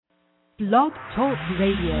Blog Talk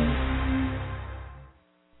Radio.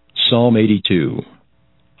 Psalm 82,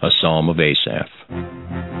 a psalm of Asaph.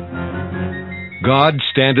 God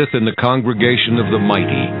standeth in the congregation of the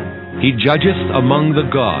mighty. He judgeth among the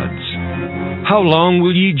gods. How long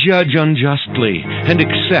will ye judge unjustly, and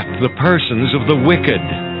accept the persons of the wicked?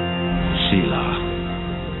 Selah.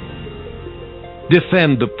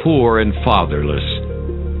 Defend the poor and fatherless.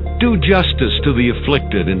 Do justice to the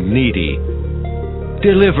afflicted and needy.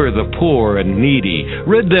 Deliver the poor and needy.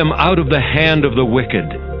 Rid them out of the hand of the wicked.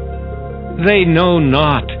 They know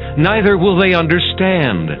not, neither will they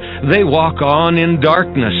understand. They walk on in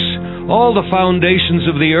darkness. All the foundations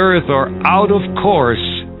of the earth are out of course.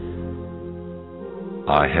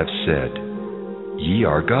 I have said, Ye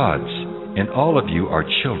are gods, and all of you are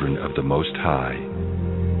children of the Most High.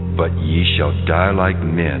 But ye shall die like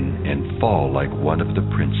men, and fall like one of the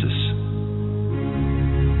princes.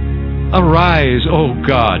 Arise, O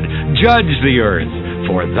God, judge the earth,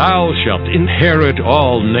 for thou shalt inherit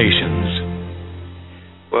all nations.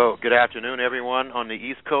 Well, good afternoon, everyone on the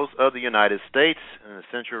East Coast of the United States, in the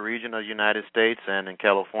central region of the United States, and in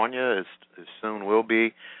California, it soon will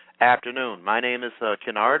be afternoon. My name is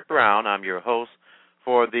Kennard Brown. I'm your host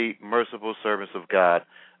for the Merciful Servants of God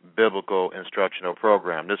Biblical Instructional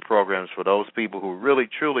Program. This program is for those people who really,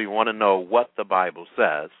 truly want to know what the Bible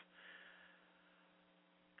says.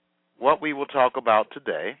 What we will talk about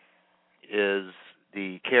today is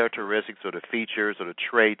the characteristics or the features or the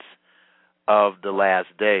traits of the last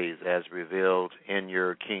days as revealed in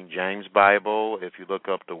your King James Bible. If you look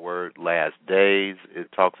up the word last days,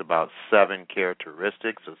 it talks about 7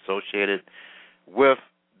 characteristics associated with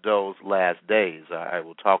those last days. I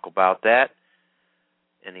will talk about that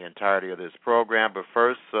in the entirety of this program. But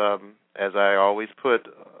first, as I always put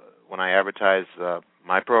when I advertise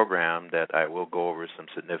my program, that I will go over some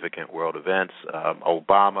significant world events.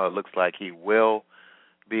 Obama looks like he will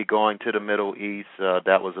be going to the Middle East.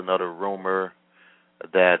 That was another rumor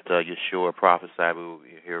that Yeshua prophesied.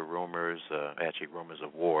 We hear rumors, actually rumors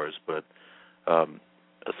of wars, but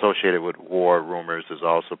associated with war rumors is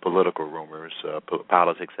also political rumors.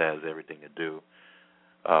 Politics has everything to do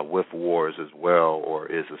with wars as well, or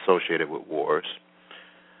is associated with wars.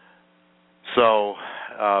 So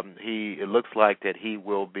it looks like that he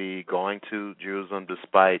will be going to Jerusalem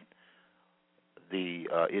despite the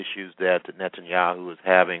issues that Netanyahu is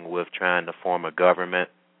having with trying to form a government.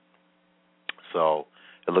 So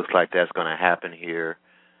it looks like that's going to happen here.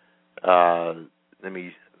 Let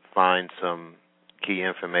me find some key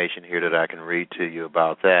information here that I can read to you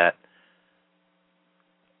about that.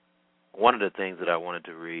 One of the things that I wanted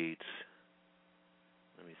to read,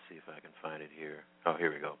 let me see if I can find it here. Oh,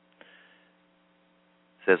 here we go.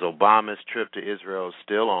 It says Obama's trip to Israel is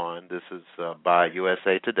still on. This is by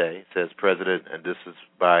USA Today. It says President, and this is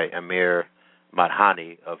by Amir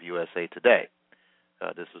Madhani of USA Today.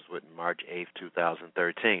 This was written March 8th,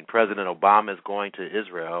 2013. President Obama is going to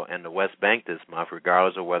Israel and the West Bank this month,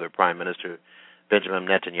 regardless of whether Prime Minister Benjamin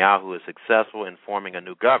Netanyahu is successful in forming a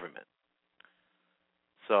new government.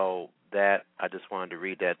 So that, I just wanted to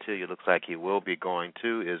read that to you. It looks like he will be going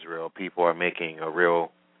to Israel. People are making a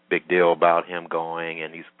real big deal about him going,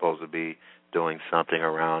 and he's supposed to be doing something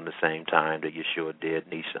around the same time that Yeshua did,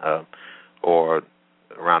 or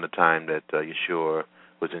around the time that Yeshua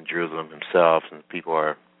was in Jerusalem himself, and people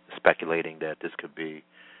are speculating that this could be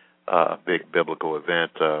a big biblical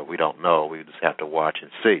event. We don't know. We just have to watch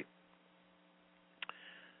and see.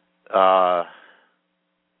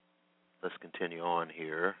 Let's continue on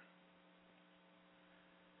here.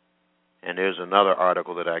 And there's another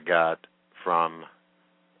article that I got from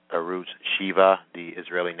Arutz Shiva, the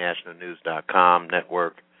Israeli National News.com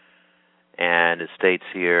network, and it states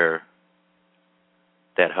here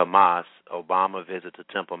that Obama visits the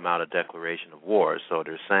Temple Mount, a declaration of war. So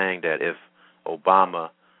they're saying that if Obama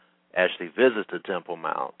actually visits the Temple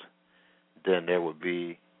Mount, then there would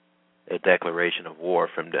be a declaration of war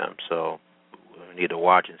from them. So we need to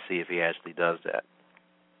watch and see if he actually does that.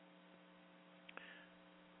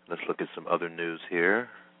 Let's look at some other news here.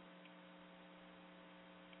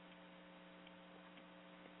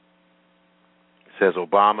 It says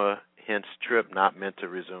Obama hints trip not meant to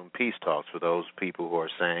resume peace talks, for those people who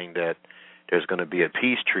are saying that there's going to be a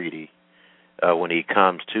peace treaty when he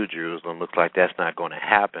comes to Jerusalem. Looks like that's not going to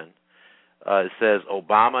happen. It says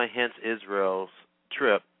Obama hints Israel's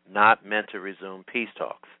trip not meant to resume peace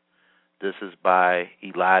talks. This is by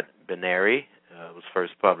Elad Beneri. It was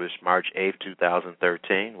first published March 8th,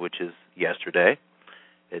 2013, which is yesterday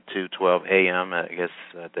at 2:12 a.m. I guess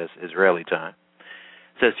that's Israeli time.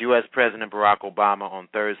 says U.S. President Barack Obama on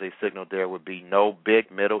Thursday signaled there would be no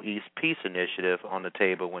big Middle East peace initiative on the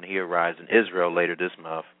table when he arrives in Israel later this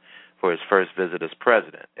month for his first visit as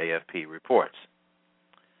president, AFP reports.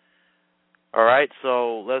 All right,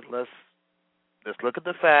 so let's look at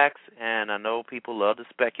the facts, and I know people love to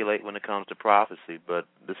speculate when it comes to prophecy, but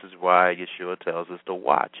this is why Yeshua tells us to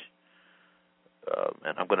watch.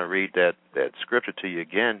 And I'm going to read that scripture to you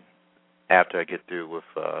again after I get through with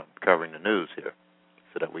covering the news here,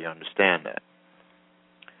 so that we understand that.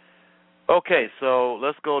 Okay, so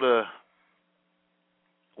let's go to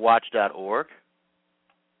watch.org.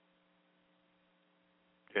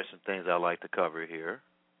 There's some things I'd like to cover here.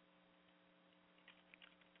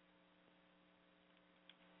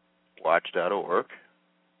 Watch.org.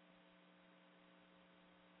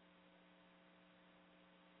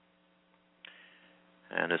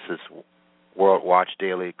 And this is World Watch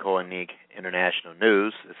Daily Koenig International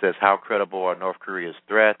News. It says, how credible are North Korea's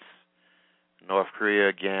threats? North Korea,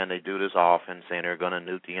 again, they do this often, saying they're going to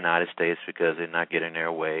nuke the United States because they're not getting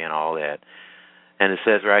their way and all that. And it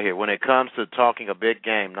says right here, when it comes to talking a big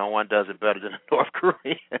game, no one does it better than the North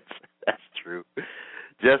Koreans. That's true.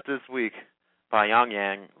 Just this week,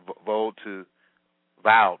 Pyongyang vowed to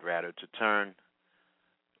turn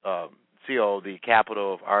Seoul, the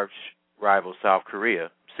capital of arch rival South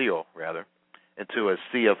Korea, into a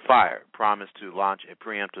sea of fire, promised to launch a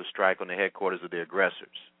preemptive strike on the headquarters of the aggressors,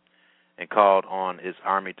 and called on its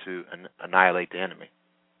army to annihilate the enemy.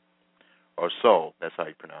 Or Seoul, that's how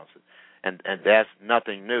you pronounce it. And that's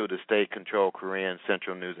nothing new. The state-controlled Korean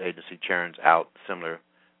Central News Agency churns out similar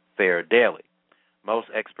fare daily. Most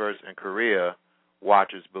experts in Korea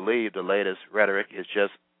watchers believe the latest rhetoric is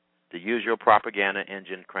just the usual propaganda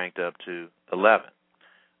engine cranked up to 11.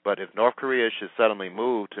 But if North Korea should suddenly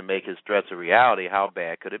move to make his threats a reality, how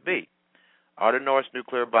bad could it be? Are the North's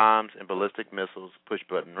nuclear bombs and ballistic missiles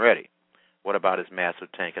push-button ready? What about its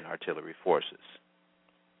massive tank and artillery forces?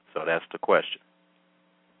 So that's the question.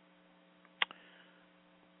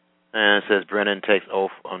 And it says Brennan takes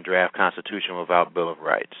oath on draft constitution without Bill of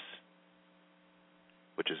Rights,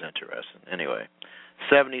 which is interesting. Anyway,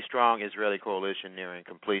 70-strong Israeli coalition nearing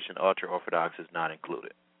completion. Ultra-Orthodox is not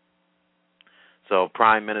included. So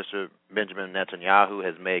Prime Minister Benjamin Netanyahu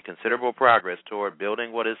has made considerable progress toward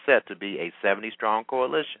building what is set to be a 70-strong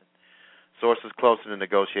coalition. Sources close to the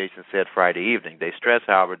negotiations said Friday evening. They stressed,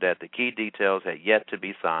 however, that the key details had yet to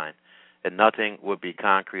be signed and nothing would be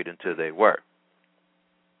concrete until they were.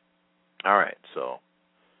 All right, so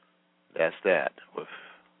that's that with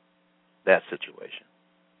that situation.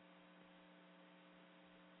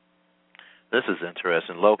 This is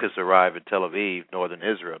interesting. Locusts arrive in Tel Aviv, northern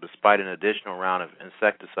Israel. Despite an additional round of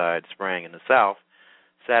insecticide spraying in the south,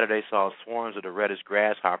 Saturday saw swarms of the reddish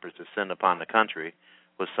grasshoppers descend upon the country,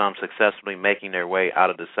 with some successfully making their way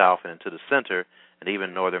out of the south and into the center and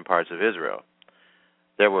even northern parts of Israel.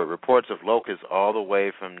 There were reports of locusts all the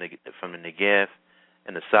way from the Negev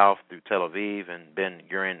in the south through Tel Aviv and Ben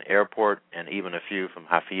Gurion Airport, and even a few from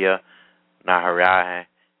Haifa, Nahariah,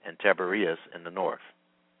 and Tiberias in the north.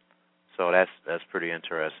 So that's pretty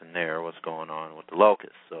interesting there, what's going on with the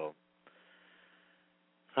locusts. So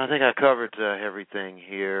I think I covered everything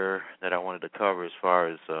here that I wanted to cover as far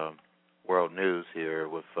as world news here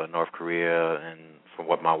with North Korea, and from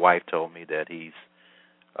what my wife told me, that he's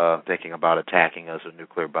thinking about attacking us with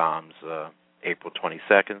nuclear bombs April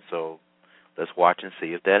 22nd. So let's watch and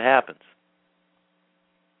see if that happens.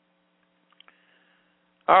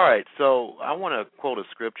 All right, so I want to quote a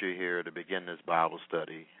scripture here to begin this Bible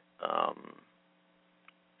study.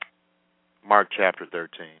 Mark chapter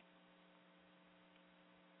 13.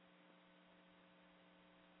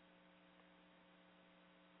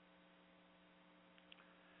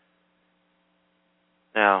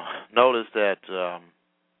 Now, notice that, no,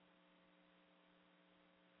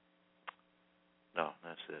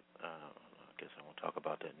 that's it. I guess I won't talk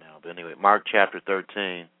about that now. But anyway, Mark chapter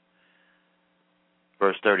 13,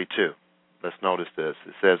 verse 32. Let's notice this.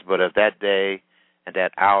 It says, but of that day and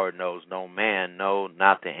that hour knows no man, no,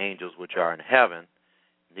 not the angels which are in heaven,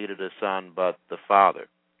 neither the Son, but the Father.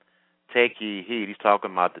 Take ye heed. He's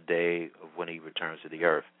talking about the day of when he returns to the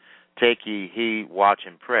earth. Take ye heed, watch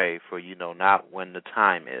and pray, for you know not when the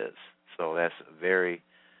time is. So that's a very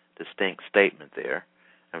distinct statement there.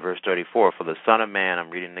 And verse 34, for the Son of Man,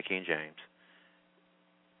 I'm reading the King James,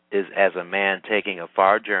 is as a man taking a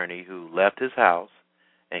far journey who left his house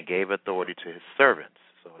and gave authority to his servants.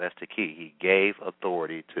 So that's the key. He gave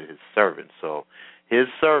authority to his servants. So his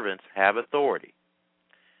servants have authority,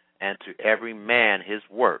 and to every man his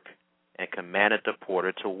work, and commanded the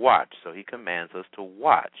porter to watch. So he commands us to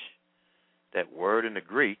watch. That word in the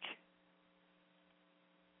Greek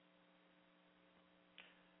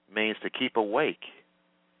means to keep awake,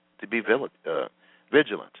 to be vigilant,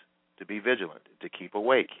 to be vigilant, to keep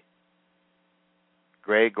awake.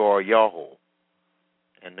 Gregor Yahoo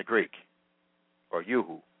in the Greek, or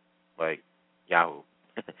Yuhu, like Yahoo.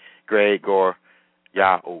 Gregor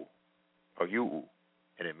Yahoo, or Yuhu,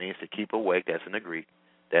 and it means to keep awake. That's in the Greek.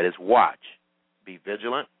 That is watch, be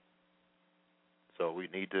vigilant. So we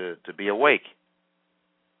need to be awake,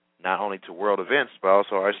 not only to world events, but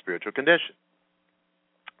also our spiritual condition.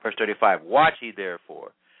 Verse 35, watch ye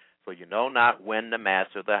therefore, for you know not when the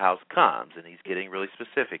master of the house comes. And he's getting really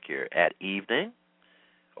specific here. At evening,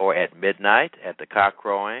 or at midnight, at the cock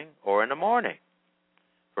crowing, or in the morning.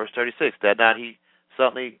 Verse 36, that not he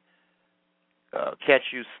suddenly catch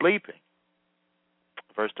you sleeping.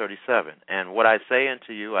 Verse 37, and what I say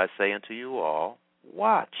unto you all,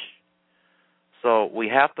 watch. So we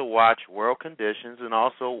have to watch world conditions and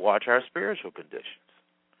also watch our spiritual conditions.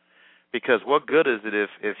 Because what good is it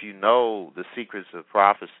if you know the secrets of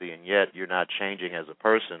prophecy and yet you're not changing as a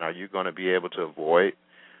person? Are you going to be able to avoid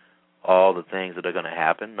all the things that are going to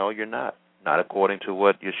happen? No, you're not. Not according to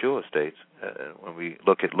what Yeshua states. When we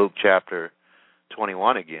look at Luke chapter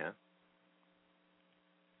 21 again,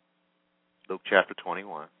 Luke chapter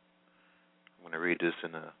 21. I'm going to read this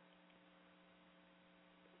in the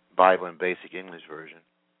Bible in Basic English Version.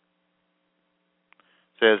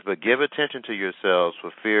 It says, but give attention to yourselves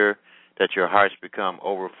for fear that your hearts become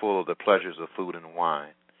overfull of the pleasures of food and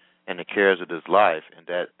wine and the cares of this life, and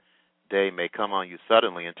that day may come on you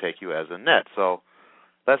suddenly and take you as a net. So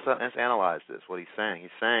let's analyze this, what he's saying. He's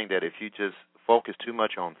saying that if you just focus too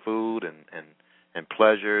much on food and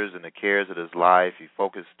pleasures and the cares of this life, you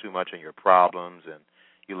focus too much on your problems, and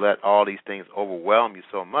you let all these things overwhelm you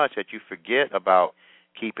so much that you forget about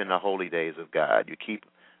keeping the holy days of God.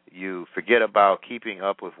 You forget about keeping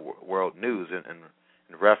up with world news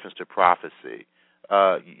in reference to prophecy.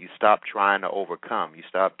 You stop trying to overcome. You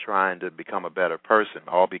stop trying to become a better person,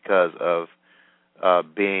 all because of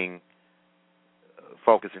being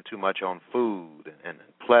focusing too much on food and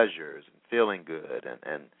pleasures and feeling good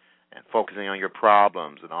and focusing on your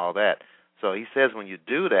problems and all that. So he says when you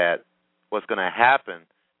do that, what's going to happen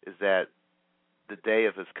is that the day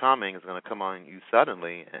of his coming is going to come on you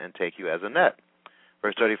suddenly and take you as a net.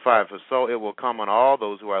 Verse 35, for so it will come on all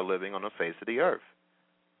those who are living on the face of the earth.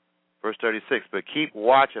 Verse 36, but keep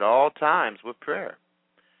watch at all times with prayer,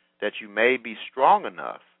 that you may be strong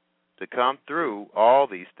enough to come through all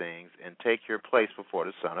these things and take your place before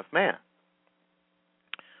the Son of Man.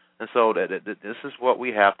 And so this is what we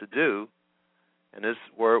have to do. And this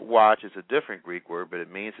word watch is a different Greek word, but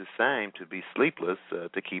it means the same, to be sleepless,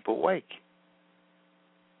 to keep awake.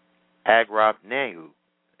 Agrapneu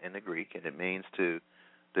in the Greek, and it means to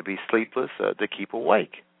be sleepless, to keep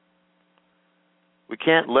awake. We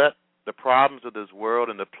can't let the problems of this world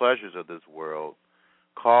and the pleasures of this world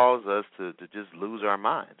cause us to just lose our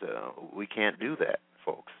minds. We can't do that,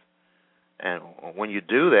 folks. And when you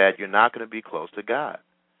do that, you're not going to be close to God.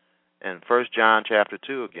 And 1 John chapter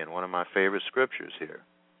 2, again, one of my favorite scriptures here.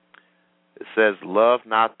 It says, love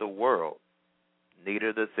not the world,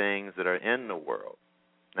 neither the things that are in the world.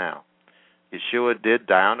 Now, Yeshua did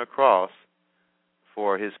die on the cross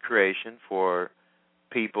for his creation, for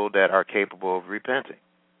people that are capable of repenting.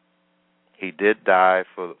 He did die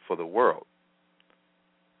for the world.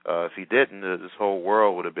 If he didn't, this whole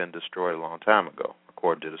world would have been destroyed a long time ago,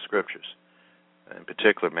 according to the scriptures. In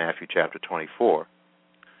particular, Matthew chapter 24,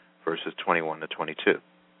 verses 21 to 22.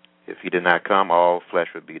 If he did not come, all flesh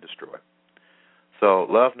would be destroyed. So,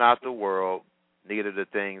 love not the world, neither the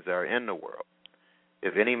things that are in the world.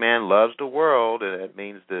 If any man loves the world, that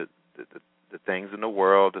means the things in the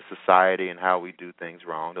world, the society, and how we do things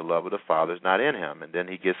wrong, the love of the Father is not in him. And then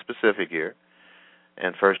he gets specific here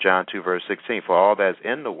in 1 John 2, verse 16. For all that is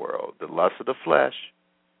in the world, the lust of the flesh,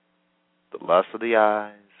 the lust of the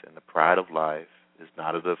eyes, and the pride of life is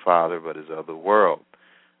not of the Father, but is of the world.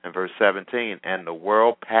 And verse 17, and the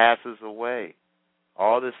world passes away.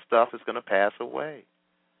 All this stuff is going to pass away.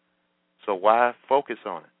 So why focus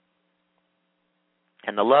on it?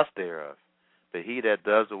 And the lust thereof. But he that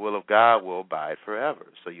does the will of God will abide forever.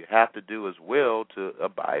 So you have to do his will to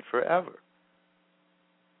abide forever.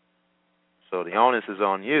 So the onus is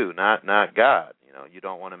on you, not God. You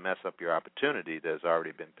don't want to mess up your opportunity that's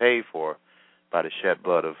already been paid for by the shed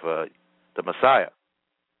blood of the Messiah.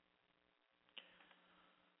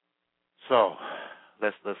 So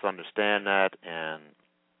let's understand that. And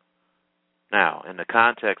now, in the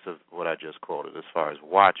context of what I just quoted, as far as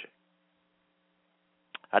watching,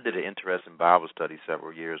 I did an interesting Bible study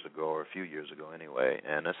several years ago, or a few years ago anyway,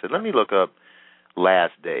 and I said, let me look up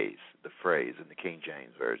last days, the phrase in the King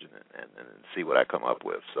James Version, and see what I come up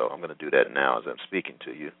with. So I'm going to do that now as I'm speaking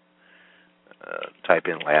to you. Type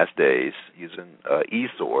in last days using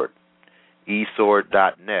eSword,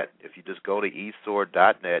 eSword.net. If you just go to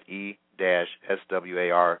eSword.net,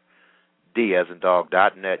 E-SWARD as in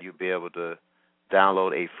dog.net, you'll be able to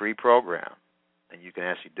download a free program, and you can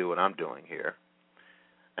actually do what I'm doing here.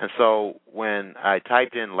 And so when I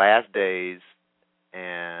typed in last days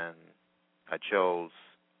and I chose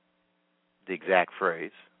the exact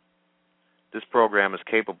phrase, this program is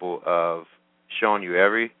capable of showing you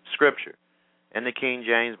every scripture in the King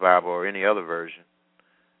James Bible or any other version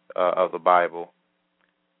of the Bible,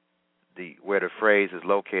 where the phrase is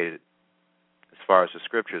located as far as the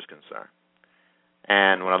scripture is concerned.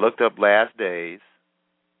 And when I looked up last days,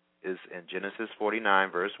 is in Genesis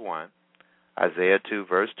 49, verse 1, Isaiah 2,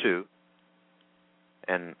 verse 2,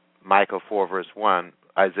 and Micah 4, verse 1.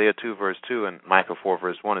 Isaiah 2, verse 2, and Micah 4,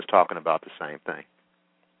 verse 1 is talking about the same thing.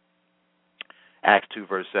 Acts 2,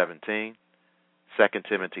 verse 17, 2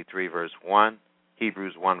 Timothy 3, verse 1,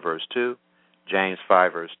 Hebrews 1, verse 2, James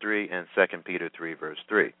 5, verse 3, and 2 Peter 3, verse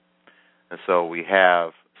 3. And so we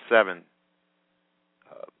have 7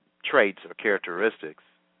 traits or characteristics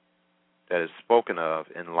that is spoken of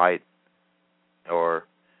in light or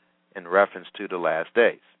in reference to the last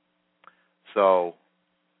days. So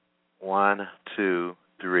 1, 2,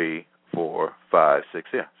 3, 4, 5, 6,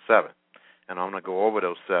 7. And I'm going to go over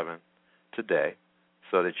those 7 today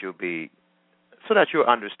so that you'll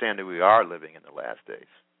understand that we are living in the last days.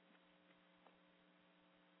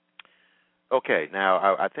 Okay,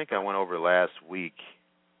 now I think I went over last week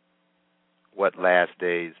what last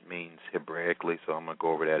days means Hebraically, so I'm going to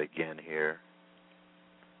go over that again here.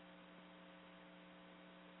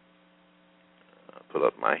 I'll pull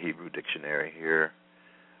up my Hebrew dictionary here.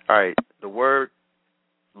 All right, the word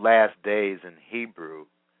last days in Hebrew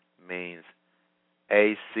means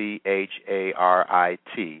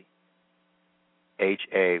ACHARIT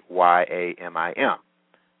HAYAMim.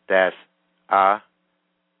 That's Acharit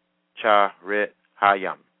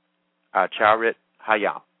Hayam. Acharit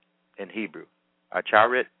Hayam in Hebrew.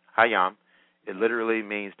 Acharit Hayam, it literally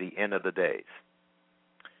means the end of the days.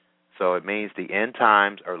 So it means the end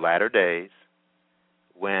times or latter days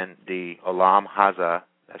when the Olam Haza,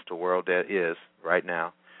 that's the world that is right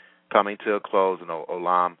now, coming to a close, and the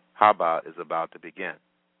Olam Haba is about to begin.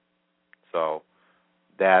 So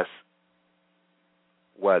that's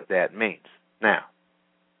what that means. Now,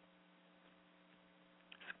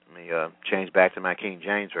 let me change back to my King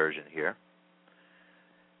James Version here.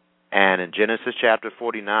 And in Genesis chapter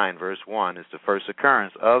 49, verse 1, is the first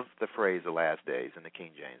occurrence of the phrase the last days in the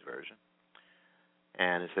King James Version.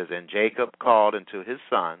 And it says, and Jacob called unto his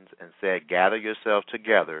sons and said, gather yourselves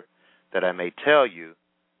together, that I may tell you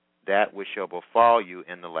that which shall befall you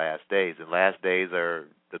in the last days. The last days are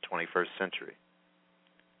the 21st century.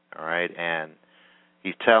 All right? And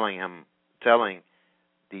he's telling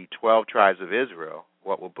the 12 tribes of Israel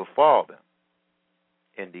what will befall them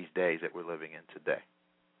in these days that we're living in today.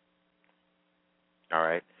 All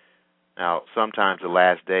right? Now, sometimes the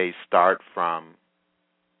last days start from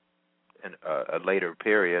a later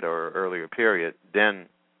period or earlier period than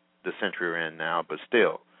the century we're in now, but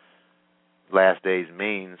still, last days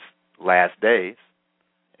means last days,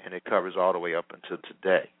 and it covers all the way up until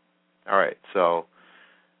today. All right, so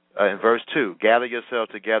in verse 2, gather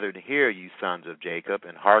yourselves together to hear, ye sons of Jacob,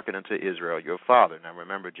 and hearken unto Israel your father. Now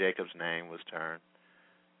remember, Jacob's name was turned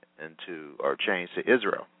into or changed to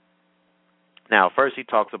Israel. Now, first he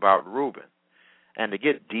talks about Reuben. And to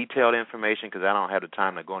get detailed information, because I don't have the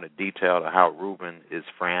time to go into detail to how Reuben is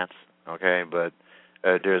France, okay, but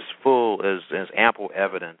there's ample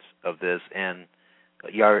evidence of this in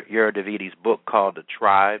Yair Davidi's book called The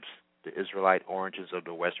Tribes, the Israelite Origins of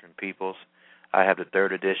the Western Peoples. I have the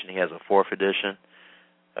 3rd edition. He has a 4th edition.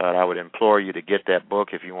 I would implore you to get that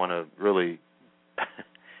book if you want to really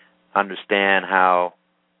understand how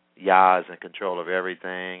Yah is in control of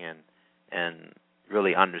everything and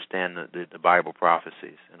really understand the Bible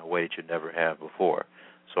prophecies in a way that you never have before.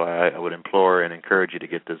 So I would implore and encourage you to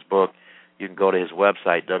get this book. You can go to his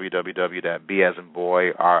website,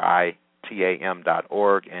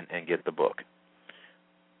 www.basinboyritam.org, and get the book.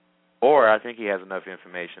 Or I think he has enough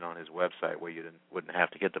information on his website where you wouldn't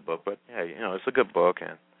have to get the book. But, yeah, it's a good book,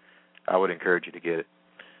 and I would encourage you to get it.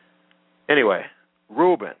 Anyway,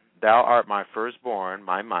 Reuben, thou art my firstborn,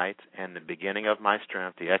 my might, and the beginning of my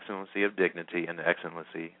strength, the excellency of dignity, and the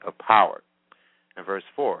excellency of power. In verse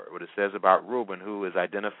 4, what it says about Reuben, who is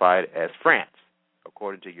identified as France,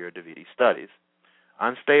 according to your Davidi studies.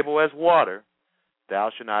 Unstable as water, thou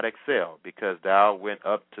shalt not excel, because thou went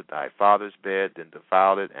up to thy father's bed, then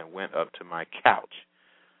defiled it, and went up to my couch.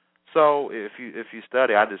 So if you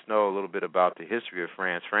study, I just know a little bit about the history of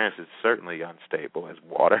France. France is certainly unstable as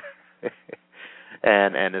water,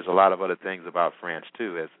 and there's a lot of other things about France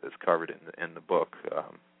too, as covered in the book.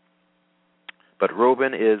 But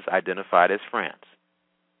Reuben is identified as France.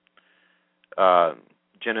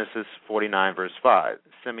 Genesis 49, verse 5.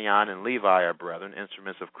 Simeon and Levi are brethren,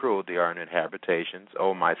 instruments of cruelty are in their habitations.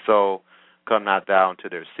 O my soul, come not thou into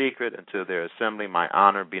their secret, into their assembly, my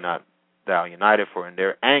honor be not thou united, for in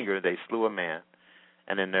their anger they slew a man,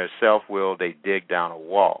 and in their self-will they dig down a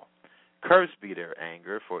wall. Cursed be their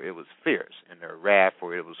anger, for it was fierce, and their wrath,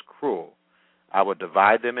 for it was cruel. I will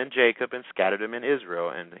divide them in Jacob and scatter them in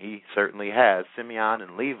Israel, and he certainly has. Simeon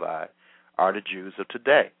and Levi are the Jews of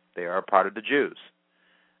today. They are a part of the Jews.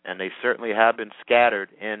 And they certainly have been scattered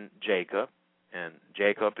in Jacob, and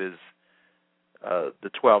Jacob is the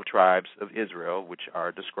 12 tribes of Israel, which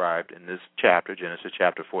are described in this chapter, Genesis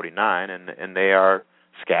chapter 49, and they are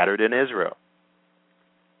scattered in Israel.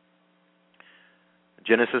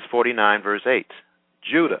 Genesis 49, verse 8.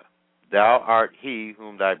 Judah, thou art he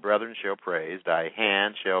whom thy brethren shall praise. Thy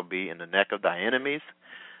hand shall be in the neck of thy enemies.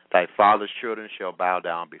 Thy father's children shall bow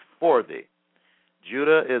down before thee.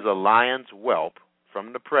 Judah is a lion's whelp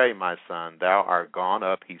from the prey, my son. Thou art gone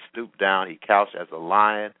up. He stooped down. He couched as a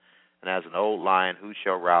lion, and as an old lion, who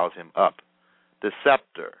shall rouse him up? The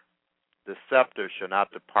scepter shall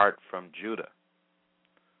not depart from Judah.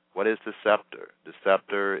 What is the scepter? The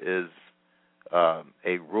scepter is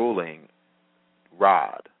a ruling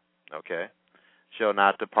rod, okay? Shall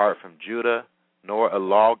not depart from Judah, nor a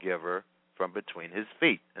lawgiver from between his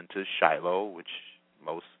feet, unto Shiloh, which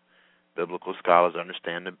most biblical scholars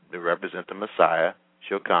understand to represent the Messiah,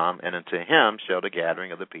 shall come, and unto him shall the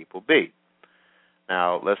gathering of the people be.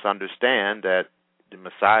 Now, let's understand that the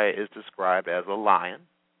Messiah is described as a lion,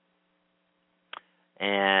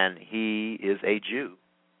 and he is a Jew,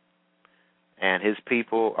 and his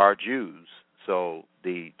people are Jews. So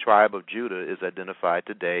the tribe of Judah is identified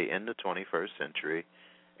today in the 21st century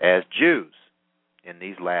as Jews in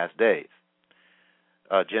these last days.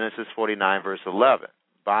 Genesis 49, verse 11.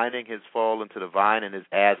 Binding his foal into the vine and his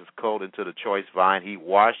ass's colt into the choice vine, he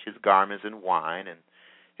washed his garments in wine and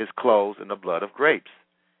his clothes in the blood of grapes.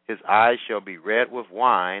 His eyes shall be red with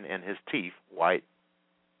wine and his teeth white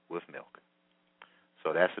with milk.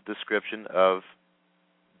 So that's a description of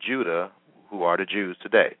Judah, who are the Jews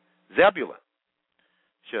today. Zebulun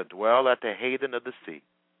shall dwell at the haven of the sea,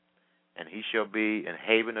 and he shall be an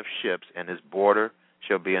haven of ships, and his border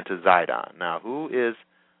shall be unto Zidon. Now, who is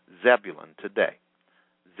Zebulun today?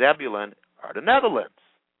 Zebulun are the Netherlands,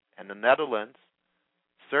 and the Netherlands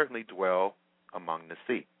certainly dwell among the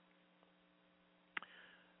sea.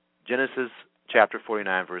 Genesis chapter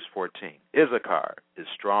 49, verse 14. Issachar is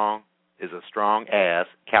a strong ass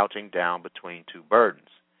couching down between two burdens.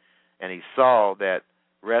 And he saw that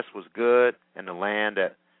rest was good, and the land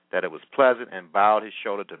that it was pleasant, and bowed his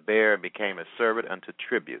shoulder to bear, and became a servant unto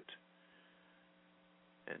tribute.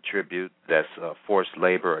 And tribute, that's forced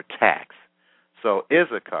labor or tax. So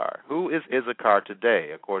Issachar, who is Issachar today,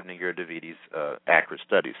 according to your Davidi's accurate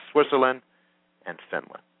studies? Switzerland and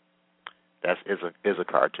Finland. That's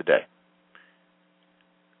Issachar today.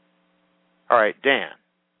 All right, Dan.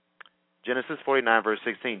 Genesis 49, verse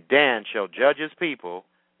 16. Dan shall judge his people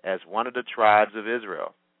as one of the tribes of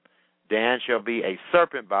Israel. Dan shall be a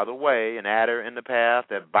serpent by the way, an adder in the path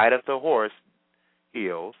that biteth the horse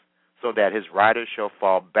heels, so that his rider shall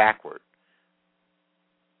fall backward.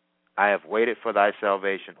 I have waited for thy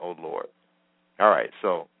salvation, O Lord. All right,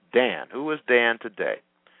 so Dan. Who is Dan today?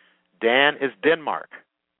 Dan is Denmark.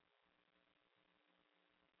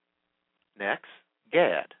 Next,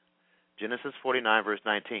 Gad. Genesis 49, verse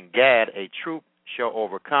 19. Gad, a troop shall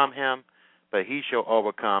overcome him, but he shall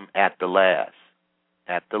overcome at the last.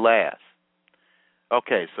 At the last.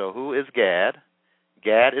 Okay, so who is Gad?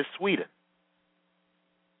 Gad is Sweden.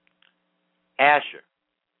 Asher.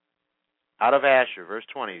 Out of Asher, verse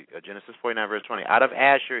 20, Genesis 49, verse 20. Out of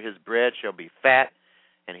Asher his bread shall be fat,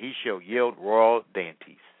 and he shall yield royal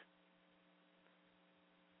dainties.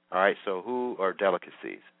 All right, so who are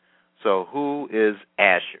delicacies? So who is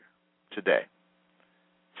Asher today?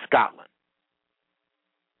 Scotland.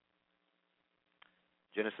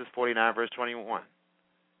 Genesis 49, verse 21.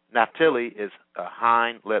 Naphtali is a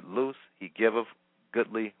hind let loose, he giveth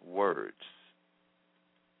goodly words.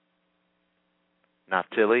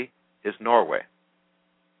 Naphtali is Norway.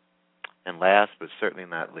 And last, but certainly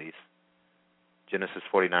not least, Genesis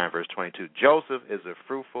 49, verse 22. Joseph is a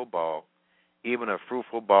fruitful ball, even a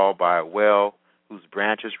fruitful ball by a well whose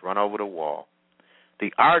branches run over the wall.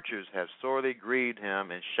 The archers have sorely grieved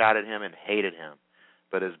him and shot at him and hated him.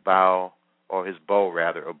 But his bow, or his bow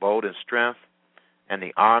rather, abode in strength, and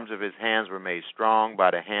the arms of his hands were made strong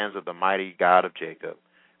by the hands of the mighty God of Jacob.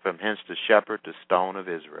 From hence the shepherd, the stone of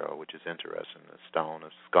Israel, which is interesting, the stone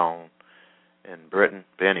of Scone in Britain.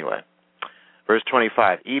 But anyway, verse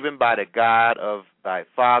 25, even by the God of thy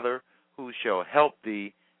father, who shall help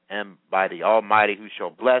thee, and by the Almighty, who shall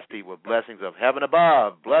bless thee with blessings of heaven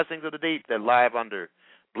above, blessings of the deep that lie under,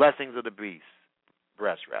 blessings of the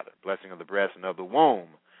breast, blessing of the breast and of the womb.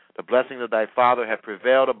 The blessings of thy father have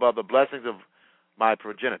prevailed above the blessings of my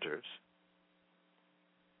progenitors,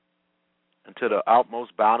 unto the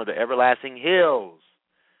outmost bound of the everlasting hills.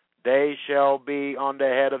 They shall be on the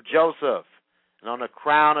head of Joseph, and on the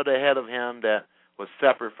crown of the head of him that was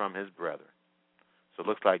separate from his brethren. So it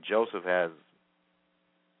looks like Joseph has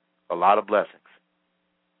a lot of blessings.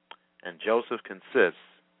 And Joseph consists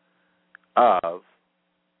of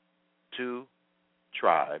two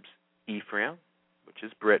tribes, Ephraim, which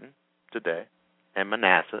is Britain today, and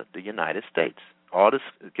Manasseh, the United States. All this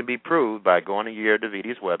can be proved by going to Yair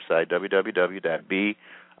Davidi's website,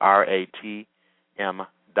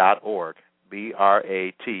 www.bratm.org,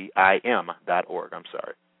 BRATIM.org, I'm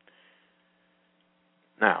sorry.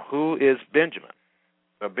 Now, who is Benjamin?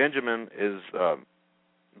 Benjamin is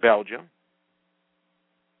Belgium.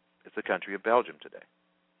 It's the country of Belgium today.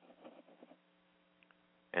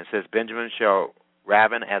 And it says, Benjamin shall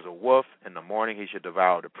raven as a wolf. In the morning he shall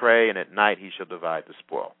devour the prey, and at night he shall divide the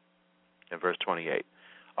spoil. In verse 28.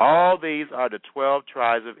 All these are the 12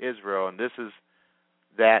 tribes of Israel, and this is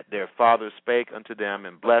that their father spake unto them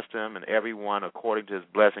and blessed them, and every one according to his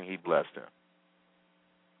blessing he blessed them.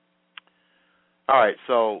 All right,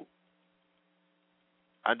 so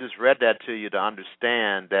I just read that to you to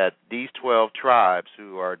understand that these 12 tribes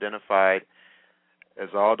who are identified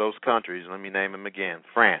as all those countries, let me name them again.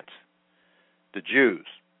 France, the Jews.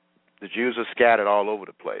 The Jews are scattered all over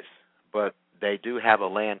the place, but they do have a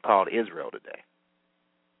land called Israel today.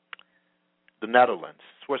 The Netherlands,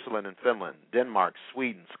 Switzerland and Finland, Denmark,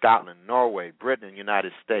 Sweden, Scotland, Norway, Britain, and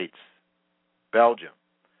United States, Belgium.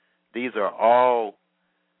 These are all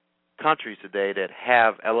countries today that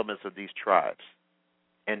have elements of these tribes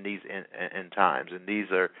in these in times, and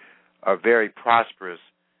these are very prosperous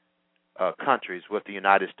countries, with the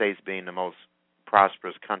United States being the most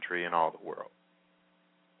prosperous country in all the world.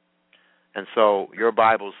 And so your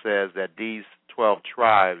Bible says that these 12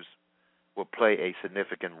 tribes will play a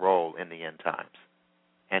significant role in the end times.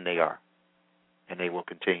 And they are. And they will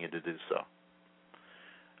continue to do so.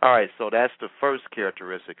 All right, so that's the first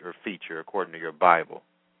characteristic or feature, according to your Bible,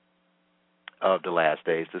 of the last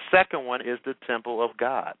days. The second one is the temple of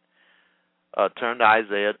God. Turn to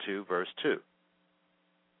Isaiah 2, verse 2.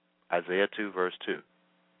 Isaiah 2, verse 2.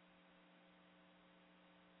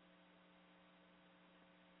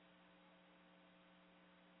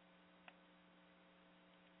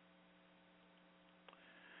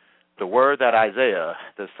 The word that Isaiah,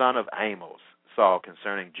 the son of Amos, saw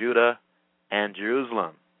concerning Judah and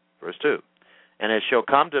Jerusalem. Verse 2. And it shall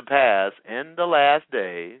come to pass in the last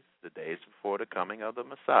days, the days before the coming of the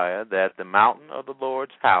Messiah, that the mountain of the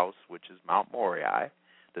Lord's house, which is Mount Moriah,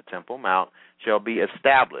 the Temple Mount, shall be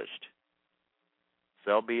established,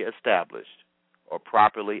 or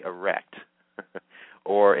properly erect,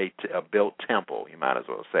 or a built temple, you might as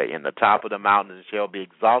well say. In the top of the mountain it shall be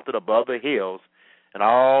exalted above the hills, and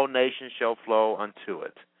all nations shall flow unto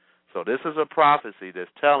it. So this is a prophecy that's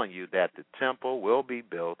telling you that the temple will be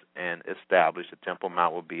built and established. The Temple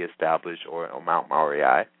Mount will be established, or Mount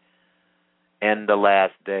Moriah, in the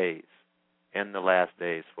last days. In the last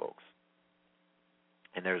days, folks.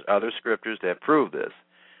 And there's other scriptures that prove this.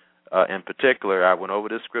 In particular, I went over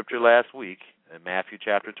this scripture last week in Matthew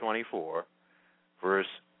chapter 24, verse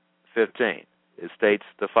 15. It states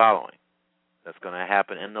the following. That's going to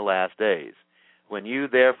happen in the last days. When you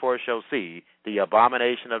therefore shall see the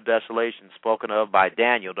abomination of desolation spoken of by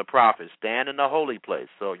Daniel the prophet stand in the holy place.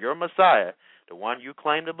 So your Messiah, the one you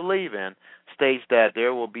claim to believe in, states that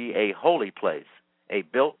there will be a holy place, a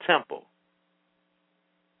built temple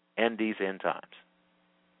in these end times.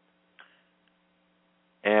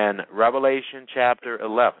 In Revelation chapter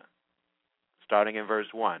 11, starting in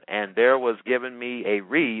verse 1, and there was given me a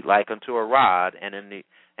reed like unto a rod, and the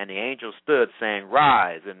angel stood, saying,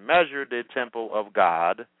 Rise and measure the temple of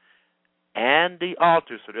God and the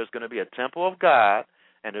altar. So there's going to be a temple of God,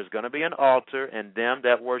 and there's going to be an altar, and them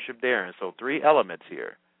that worship therein. So three elements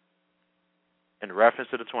here. In reference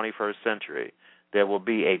to the 21st century, there will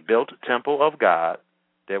be a built temple of God,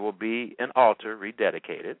 there will be an altar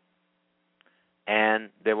rededicated, and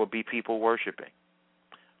there will be people worshiping.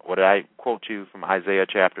 What did I quote you from Isaiah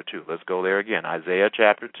chapter 2? Let's go there again. Isaiah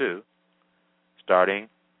chapter 2, starting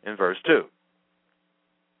in verse 2.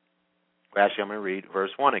 Actually, I'm going to read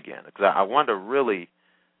verse 1 again, because I want to really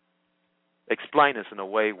explain this in a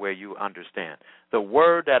way where you understand. The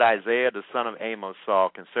word that Isaiah, the son of Amos, saw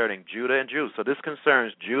concerning Judah and Jerusalem. So this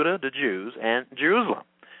concerns Judah, the Jews, and Jerusalem.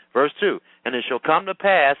 Verse 2, and it shall come to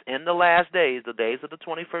pass in the last days, the days of the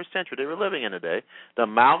 21st century they were living in today, the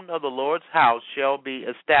mountain of the Lord's house shall be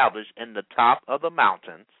established in the top of the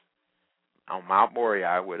mountains, on Mount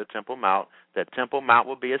Moriah, where the Temple Mount, that Temple Mount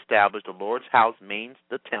will be established. The Lord's house means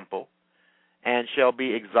the temple, and shall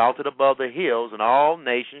be exalted above the hills, and all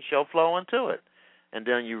nations shall flow into it. And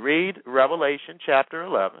then you read Revelation chapter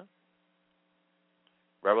 11.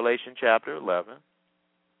 Revelation chapter 11.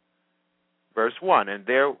 Verse 1, and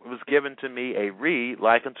there was given to me a reed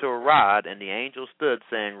like unto a rod, and the angel stood,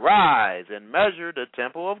 saying, Rise, and measure the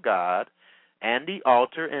temple of God, and the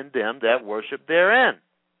altar and them that worship therein.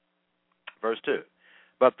 Verse 2,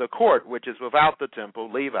 but the court which is without the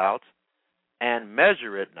temple leave out, and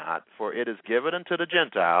measure it not, for it is given unto the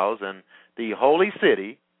Gentiles, and the holy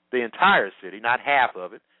city, the entire city, not half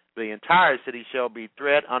of it, the entire city shall be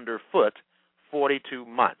tread under foot 42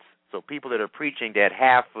 months. So people that are preaching that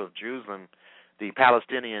half of Jerusalem, the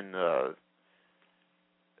Palestinian,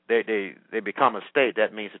 they become a state,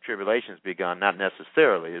 that means the tribulation's begun. Not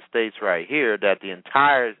necessarily. It states right here that the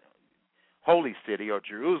entire holy city, or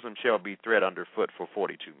Jerusalem, shall be tread underfoot for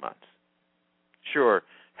 42 months. Sure,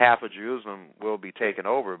 half of Jerusalem will be taken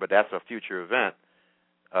over, but that's a future event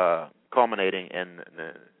culminating in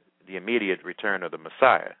the immediate return of the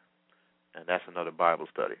Messiah. And that's another Bible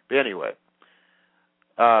study. But anyway,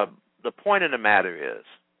 the point of the matter is,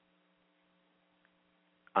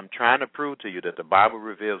 I'm trying to prove to you that the Bible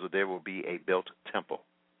reveals that there will be a built temple.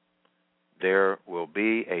 There will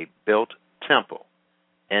be a built temple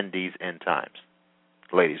in these end times,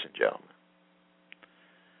 ladies and gentlemen.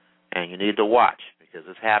 And you need to watch, because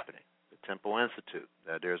it's happening. The Temple Institute.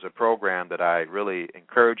 There's a program that I really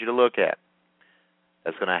encourage you to look at.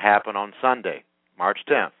 That's going to happen on Sunday, March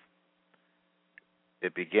 10th.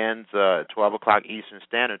 It begins at 12 o'clock Eastern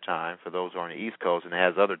Standard Time for those who are on the East Coast, and it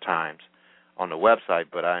has other times on the website.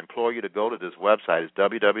 But I implore you to go to this website. It's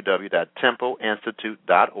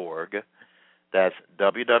www.templeinstitute.org. That's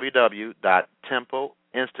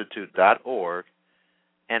www.templeinstitute.org.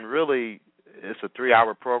 And really, it's a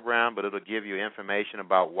 3-hour program, but it'll give you information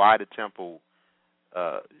about why the temple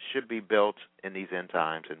should be built in these end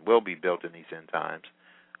times and will be built in these end times.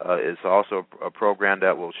 It's also a program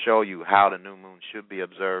that will show you how the new moon should be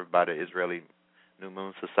observed by the Israeli New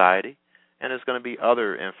Moon Society. And there's going to be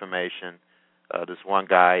other information. This one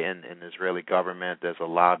guy in the Israeli government, is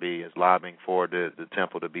lobbying for the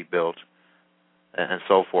temple to be built, and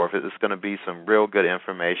so forth. It's going to be some real good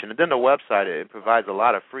information. And then the website, it provides a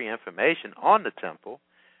lot of free information on the temple.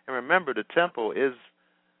 And remember, the temple is,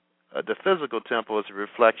 the physical temple is a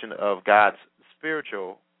reflection of God's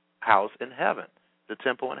spiritual house in heaven, the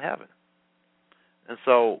temple in heaven. And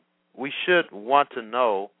so we should want to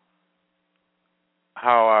know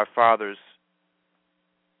how our Father's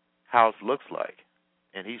house looks like.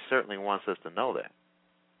 And He certainly wants us to know that.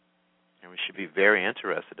 And we should be very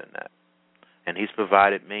interested in that. And He's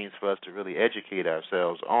provided means for us to really educate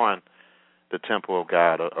ourselves on the temple of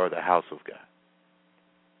God, or the house of God,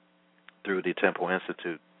 through the Temple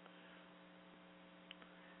Institute.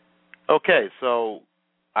 Okay, so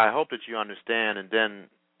I hope that you understand. And then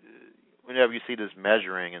whenever you see this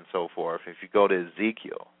measuring and so forth, if you go to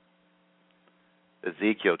Ezekiel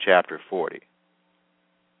chapter 40.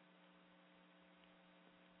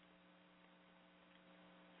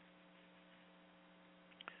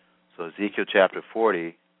 So Ezekiel chapter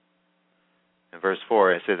 40, in verse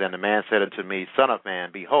 4, it says, And the man said unto me, Son of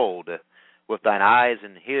man, behold, with thine eyes,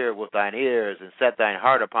 and hear with thine ears, and set thine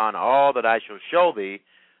heart upon all that I shall show thee,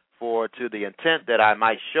 for to the intent that I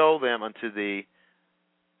might show them unto thee,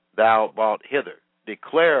 thou brought hither.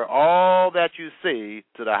 Declare all that you see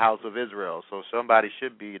to the house of Israel. So somebody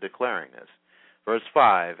should be declaring this. Verse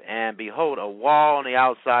 5, And behold, a wall on the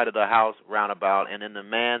outside of the house round about, and in the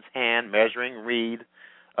man's hand measuring reed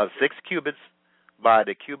of 6 cubits by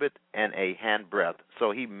the cubit and a handbreadth.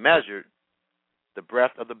 So he measured the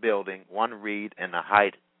breadth of the building, 1 reed, and the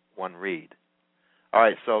height, 1 reed. All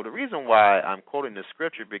right, so the reason why I'm quoting this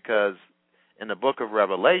scripture, because in the book of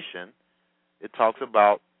Revelation, it talks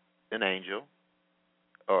about an angel,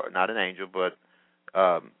 or not an angel, but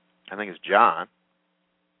I think it's John,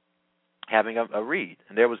 having a reed.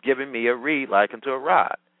 And there was given me a reed like unto a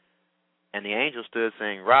rod. And the angel stood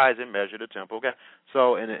saying, Rise and measure the temple of God.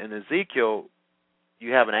 So in Ezekiel,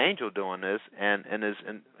 you have an angel doing this, and is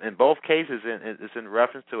in both cases it's in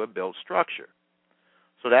reference to a built structure.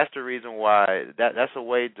 So that's the reason why that's a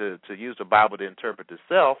way to use the Bible to interpret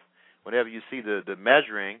itself. Whenever you see the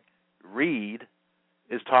measuring reed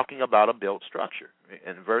is talking about a built structure.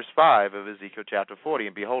 In verse 5 of Ezekiel chapter 40,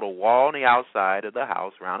 and behold, a wall on the outside of the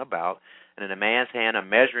house round about, and in a man's hand a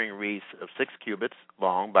measuring reed of 6 cubits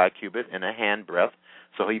long by a cubit and a hand breadth.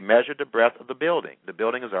 So he measured the breadth of the building. The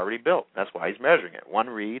building is already built. That's why he's measuring it. 1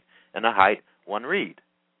 reed, and the height 1 reed.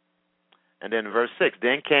 And then in verse 6,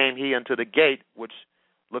 then came he unto the gate which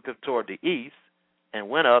looketh toward the east, and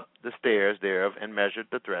went up the stairs thereof, and measured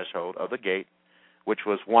the threshold of the gate, which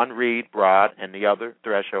was 1 reed broad, and the other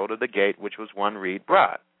threshold of the gate, which was 1 reed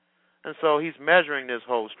broad. And so he's measuring this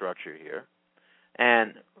whole structure here.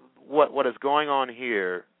 And what is going on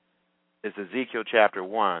here is Ezekiel chapter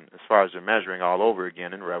 1, as far as they're measuring all over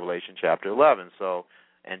again in Revelation chapter 11. So,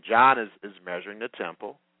 and John is measuring the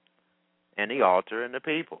temple and the altar and the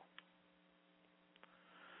people.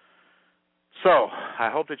 So,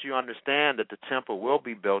 I hope that you understand that the temple will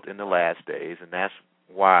be built in the last days, and that's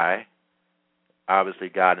why, obviously,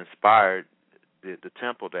 God inspired the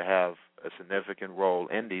temple to have a significant role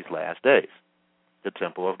in these last days, the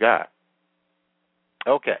temple of God.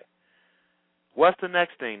 Okay. What's the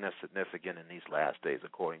next thing that's significant in these last days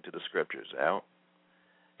according to the Scriptures? Well,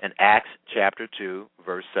 in Acts chapter 2,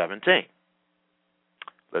 verse 17.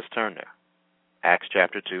 Let's turn there. Acts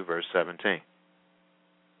chapter 2, verse 17.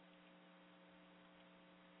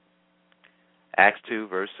 Acts 2,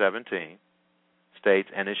 verse 17 states,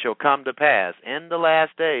 and it shall come to pass in the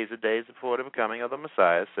last days, the days before the coming of the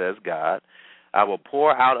Messiah, says God, I will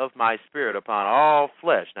pour out of my Spirit upon all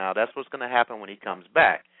flesh. Now, that's what's going to happen when he comes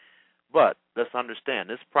back. But let's understand,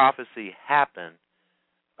 this prophecy happened,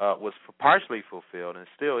 was partially fulfilled, and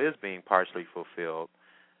still is being partially fulfilled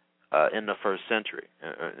in the first century.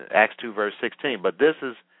 Acts 2, verse 16. But this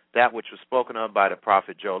is that which was spoken of by the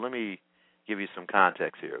prophet Joel. Let me give you some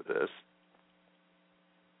context here of this.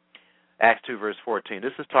 Acts 2, verse 14.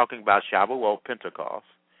 This is talking about Shavuot, Pentecost,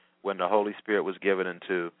 when the Holy Spirit was given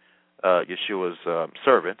into Yeshua's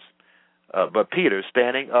servants. But Peter,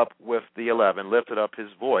 standing up with the 11, lifted up his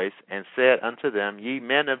voice and said unto them, Ye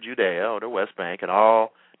men of Judea, or the West Bank, and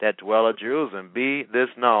all that dwell at Jerusalem, be this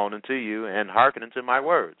known unto you, and hearken unto my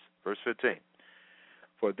words. Verse 15.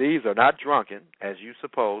 For these are not drunken, as you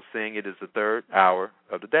suppose, seeing it is the 3rd hour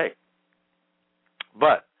of the day.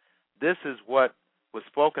 But this is what was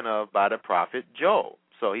spoken of by the prophet Joel.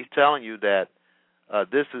 So he's telling you that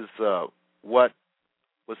this is what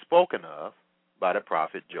was spoken of by the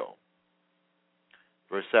prophet Joel.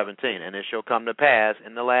 Verse 17, and it shall come to pass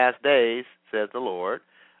in the last days, says the Lord,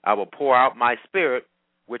 I will pour out my Spirit,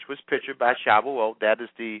 which was pictured by Shavuot. That is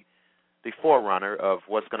the forerunner of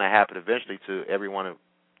what's going to happen eventually to everyone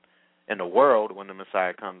in the world when the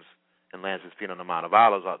Messiah comes and lands his feet on the Mount of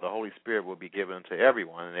Olives. The Holy Spirit will be given to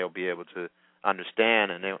everyone, and they'll be able to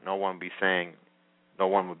understand, and no one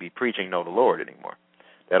will be preaching, know the Lord anymore.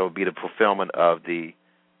 That will be the fulfillment of the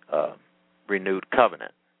renewed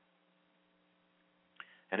covenant.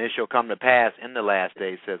 And it shall come to pass in the last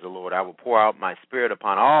days, says the Lord, I will pour out my Spirit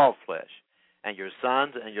upon all flesh, and your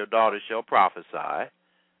sons and your daughters shall prophesy,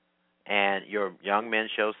 and your young men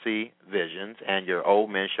shall see visions, and your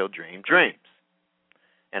old men shall dream dreams.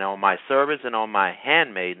 And on my servants and on my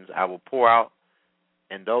handmaidens I will pour out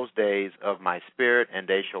in those days of my Spirit, and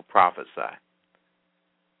they shall prophesy.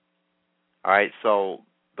 All right, so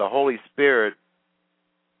the Holy Spirit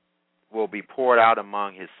will be poured out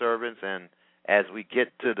among his servants, and as we get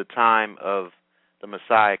to the time of the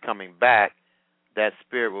Messiah coming back, that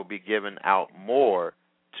Spirit will be given out more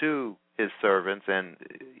to his servants. And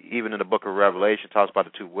even in the book of Revelation, it talks about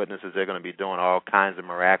the 2 witnesses. They're going to be doing all kinds of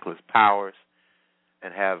miraculous powers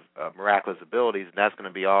and have miraculous abilities, and that's going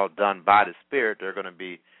to be all done by the Spirit. They're going to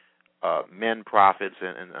be men prophets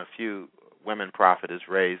and a few women prophetess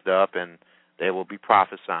raised up, and they will be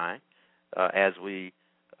prophesying as we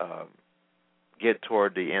get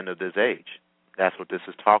toward the end of this age. That's what this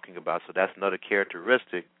is talking about. So that's another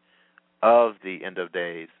characteristic of the end of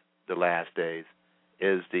days, the last days,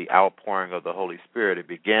 is the outpouring of the Holy Spirit. It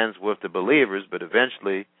begins with the believers, but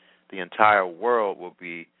eventually the entire world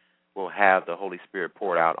will have the Holy Spirit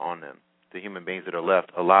poured out on them, the human beings that are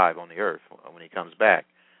left alive on the earth when he comes back.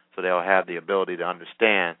 So they'll have the ability to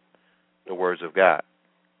understand the words of God.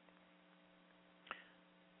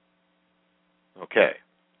 Okay.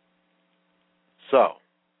 So,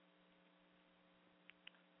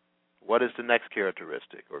 what is the next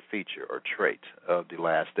characteristic or feature or trait of the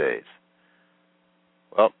last days?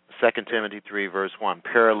 Well, 2 Timothy 3, verse 1,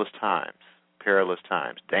 perilous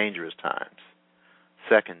times, dangerous times.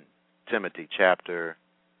 2 Timothy chapter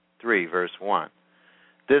 3, verse 1.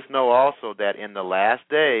 This know also that in the last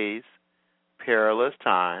days, perilous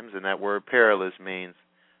times, and that word perilous means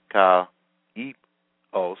kaipos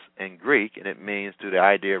in Greek, and it means to the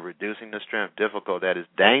idea of reducing the strength, difficult, that is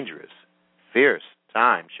dangerous, fierce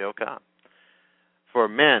time shall come. For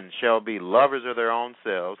men shall be lovers of their own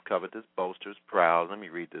selves, covetous, boasters, proud. Let me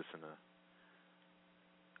read this in the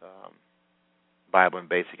Bible in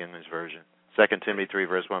Basic English Version. 2 Timothy 3,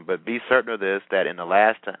 verse 1. But be certain of this, that in the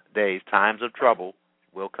last days times of trouble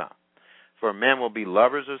will come. For men will be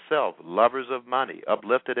lovers of self, lovers of money,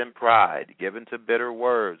 uplifted in pride, given to bitter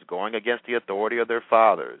words, going against the authority of their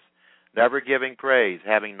fathers, never giving praise,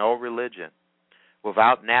 having no religion,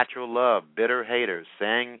 without natural love, bitter haters,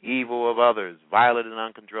 saying evil of others, violent and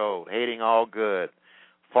uncontrolled, hating all good,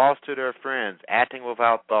 false to their friends, acting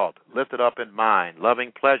without thought, lifted up in mind,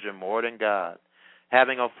 loving pleasure more than God,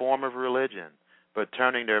 having a form of religion, but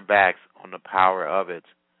turning their backs on the power of it.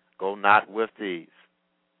 Go not with these.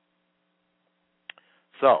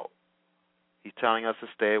 So, he's telling us to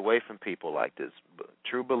stay away from people like this.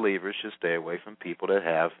 True believers should stay away from people that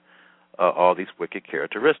have all these wicked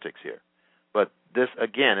characteristics here. But this,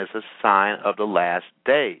 again, is a sign of the last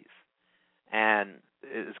days. And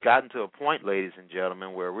it's gotten to a point, ladies and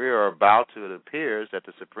gentlemen, where we are about to, it appears, that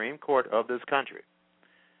the Supreme Court of this country,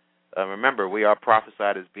 remember, we are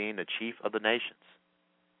prophesied as being the chief of the nations.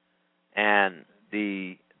 And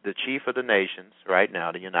the chief of the nations right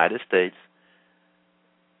now, the United States,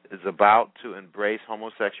 is about to embrace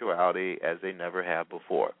homosexuality as they never have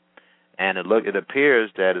before. And it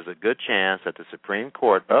appears that there's a good chance that the Supreme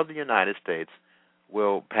Court of the United States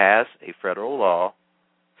will pass a federal law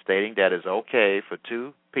stating that it's okay for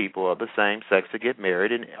two people of the same sex to get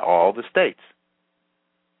married in all the states.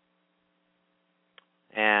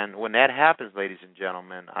 And when that happens, ladies and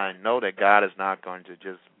gentlemen, I know that God is not going to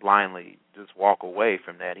just blindly just walk away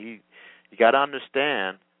from that. You got to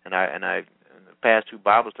understand, and I in the past two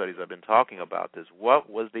Bible studies I've been talking about this. What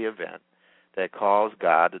was the event that caused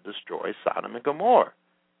God to destroy Sodom and Gomorrah?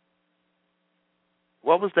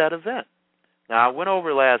 What was that event? Now, I went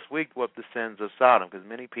over last week what the sins of Sodom, because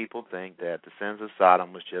many people think that the sins of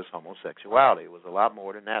Sodom was just homosexuality. It was a lot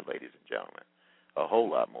more than that, ladies and gentlemen, a whole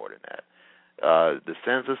lot more than that. The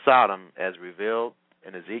sins of Sodom, as revealed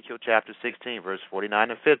in Ezekiel chapter 16, verse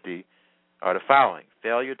 49 and 50, are the following: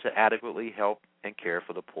 failure to adequately help and care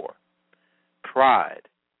for the poor, pride,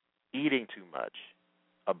 eating too much,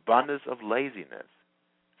 abundance of laziness,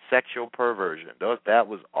 sexual perversion. That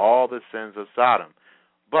was all the sins of Sodom.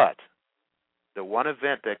 But the one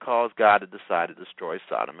event that caused God to decide to destroy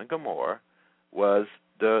Sodom and Gomorrah was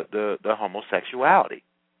the homosexuality.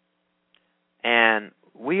 And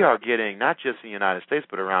we are getting, not just in the United States,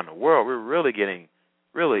 but around the world, we're really getting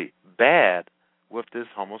really bad with this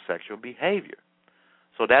homosexual behavior.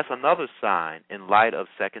 So that's another sign in light of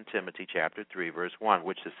 2 Timothy chapter 3, verse 1,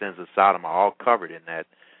 which the sins of Sodom are all covered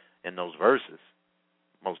in those verses,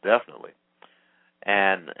 most definitely.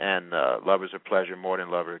 And lovers of pleasure more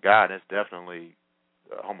than lovers of God. That's definitely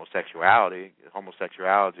homosexuality.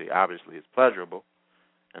 Homosexuality obviously is pleasurable,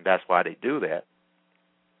 and that's why they do that.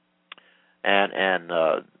 And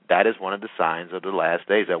that is one of the signs of the last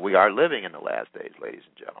days, that we are living in the last days, ladies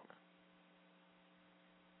and gentlemen.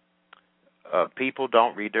 People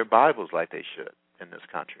don't read their Bibles like they should in this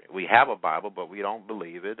country. We have a Bible, but we don't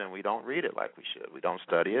believe it, and we don't read it like we should. We don't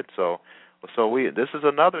study it. So this is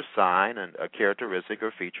another sign and a characteristic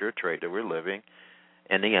or feature or trait that we're living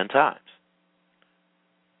in the end times.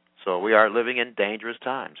 So we are living in dangerous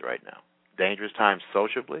times right now. Dangerous times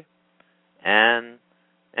socially and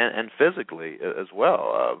physically as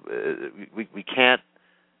well. We can't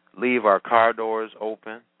leave our car doors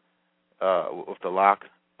open with the lock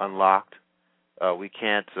unlocked. We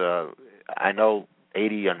can't, I know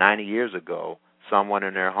 80 or 90 years ago, someone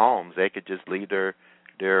in their homes, they could just leave their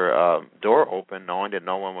door open knowing that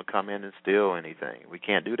no one would come in and steal anything. We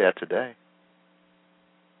can't do that today.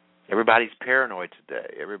 Everybody's paranoid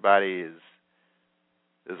today. Everybody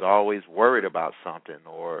is always worried about something,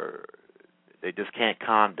 or they just can't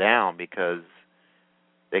calm down because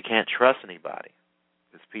they can't trust anybody.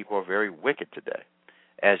 Because people are very wicked today.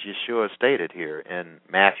 As Yeshua stated here in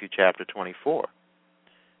Matthew chapter 24.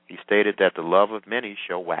 He stated that the love of many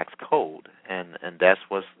shall wax cold, and that's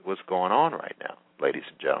what's going on right now, ladies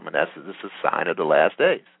and gentlemen. This is a sign of the last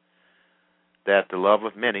days, that the love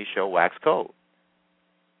of many shall wax cold.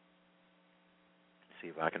 Let's see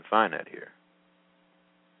if I can find that here.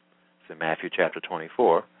 It's in Matthew chapter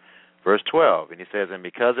 24, verse 12, and he says, and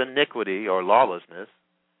because iniquity or lawlessness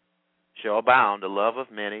shall abound, the love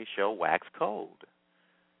of many shall wax cold.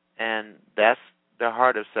 And that's the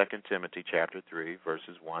heart of 2 Timothy chapter 3,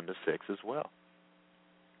 verses 1 to 6 as well.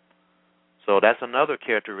 So that's another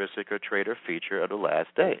characteristic or trait or feature of the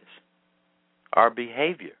last days. Our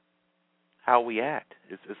behavior, how we act,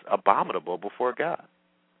 is abominable before God.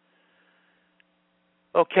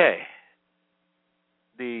 Okay.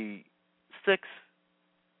 The sixth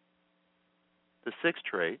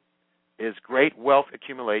trait is great wealth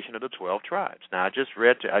accumulation of the 12 tribes. Now, I just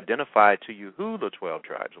read to identify to you who the 12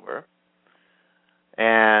 tribes were.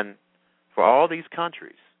 And for all these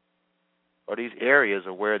countries, or these areas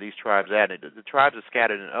of where these tribes are at, the tribes are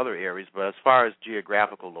scattered in other areas, but as far as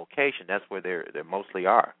geographical location, that's where they mostly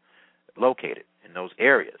are located, in those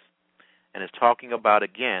areas. And it's talking about,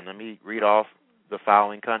 again, let me read off the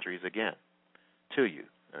following countries again to you.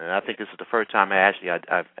 And I think this is the first time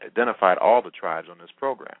I've identified all the tribes on this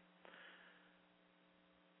program.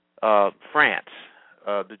 France,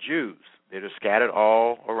 the Jews, they're scattered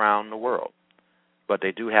all around the world, but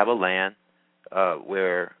they do have a land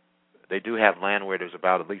where there's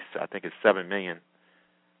about at least, I think it's 7 million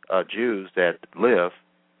Jews that live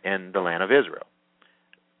in the land of Israel.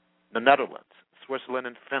 The Netherlands, Switzerland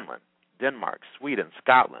and Finland, Denmark, Sweden,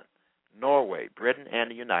 Scotland, Norway, Britain, and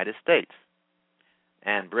the United States.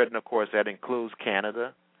 And Britain, of course, that includes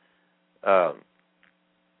Canada and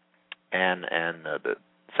the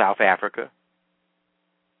South Africa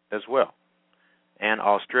as well, and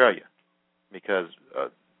Australia, because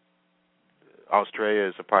Australia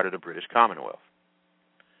is a part of the British Commonwealth.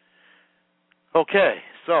 Okay,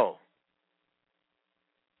 so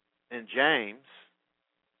in James,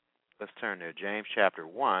 let's turn there. James chapter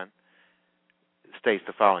 1 states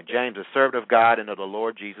the following. James, a servant of God and of the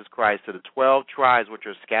Lord Jesus Christ, to the 12 tribes which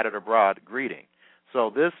are scattered abroad, greeting. So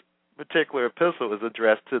this particular epistle is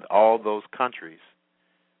addressed to all those countries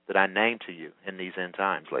that I named to you in these end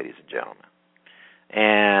times, ladies and gentlemen.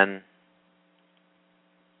 And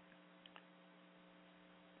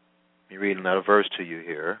let me read another verse to you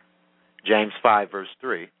here. James 5, verse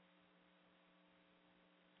 3.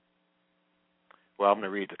 Well, I'm going to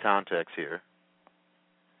read the context here.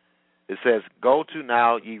 It says, Go to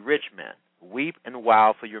now, ye rich men, weep and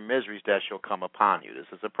wail for your miseries that shall come upon you. This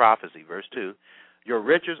is a prophecy. Verse 2. Your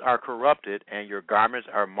riches are corrupted, and your garments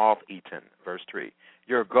are moth-eaten. Verse 3.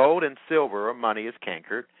 Your gold and silver or money is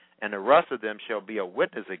cankered, and the rust of them shall be a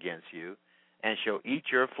witness against you, and shall eat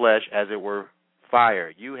your flesh as it were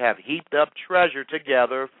fire. You have heaped up treasure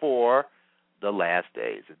together for the last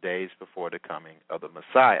days, the days before the coming of the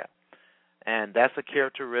Messiah. And that's a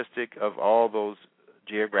characteristic of all those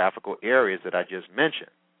geographical areas that I just mentioned.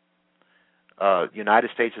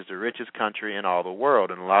 United States is the richest country in all the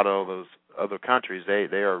world, and a lot of those other countries,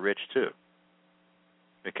 they are rich too,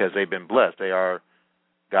 because they've been blessed. They are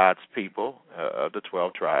God's people of the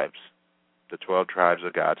 12 tribes. The 12 tribes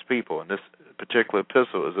are God's people, and this particular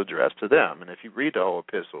epistle is addressed to them. And if you read the whole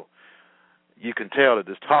epistle, you can tell that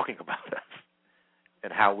it's talking about us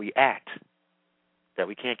and how we act, that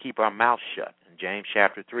we can't keep our mouth shut. In James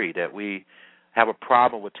chapter 3, that we have a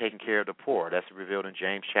problem with taking care of the poor. That's revealed in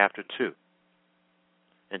James chapter 2.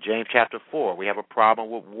 In James chapter 4, we have a problem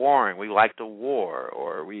with warring. We like to war,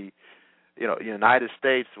 or in the United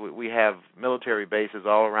States, we have military bases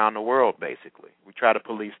all around the world, basically. We try to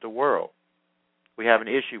police the world. We have an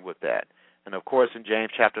issue with that. And, of course, in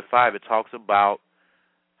James chapter 5, it talks about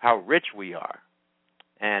how rich we are.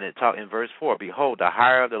 And in verse 4, Behold, the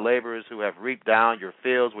hire of the laborers who have reaped down your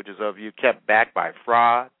fields, which is of you, kept back by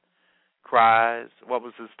fraud, cries. What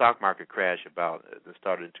was the stock market crash about that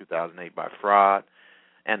started in 2008? By fraud.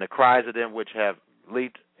 And the cries of them which have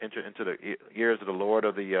leaped into the ears of the Lord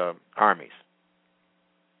of the armies.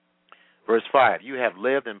 Verse 5, You have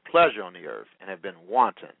lived in pleasure on the earth and have been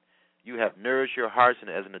wanton. You have nourished your hearts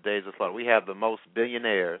as in the days of slaughter. We have the most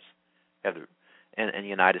billionaires in the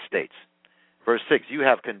United States. Verse 6, You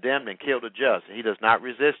have condemned and killed the just, and he does not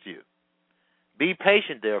resist you. Be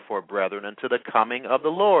patient, therefore, brethren, until the coming of the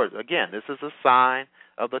Lord. Again, this is a sign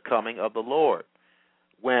of the coming of the Lord.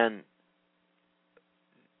 When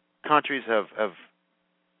countries have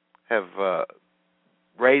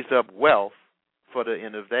raised up wealth for the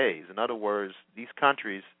end of days. In other words, these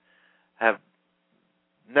countries have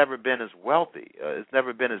never been as wealthy. It's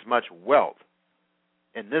never been as much wealth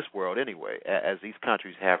in this world anyway as these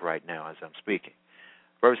countries have right now as I'm speaking.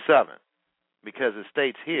 Verse 7, because it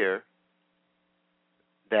states here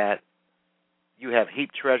that you have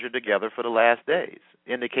heaped treasure together for the last days,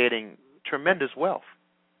 indicating tremendous wealth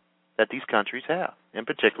that these countries have, in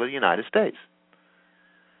particular the United States.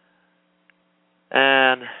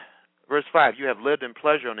 And verse 5, you have lived in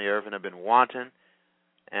pleasure on the earth and have been wanton.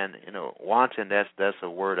 And, wanton, that's a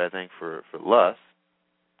word, I think, for lust.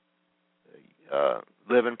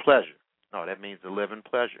 live in pleasure. No, that means to live in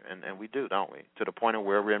pleasure, and we do, don't we? To the point of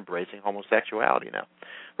where we're embracing homosexuality now.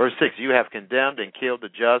 Verse 6, you have condemned and killed the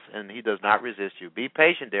just, and he does not resist you. Be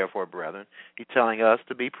patient, therefore, brethren. He's telling us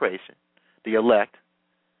to be patient. The elect,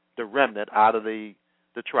 the remnant out of the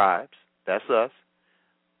tribes, that's us,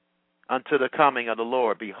 unto the coming of the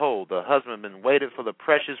Lord. Behold, the husbandman waited for the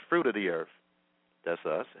precious fruit of the earth, that's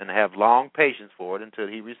us, and have long patience for it until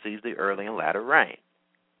he receives the early and latter rain,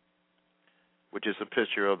 which is a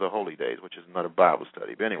picture of the holy days, which is another Bible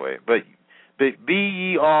study. But anyway, be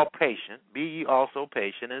ye all patient, be ye also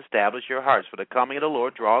patient, and establish your hearts, for the coming of the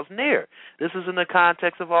Lord draws near. This is in the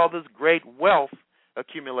context of all this great wealth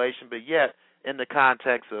accumulation, but yet in the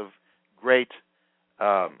context of great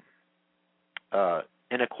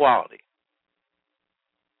inequality.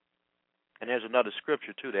 And there's another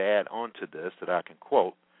scripture, too, to add on to this that I can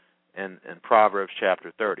quote in Proverbs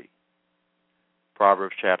chapter 30.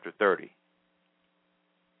 Proverbs chapter 30.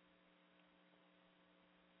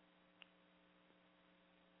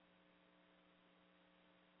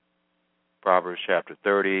 Proverbs chapter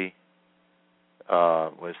 30,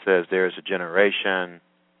 where it says, there is a generation,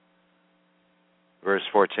 verse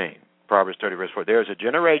 14. Proverbs 30, verse 4. There is a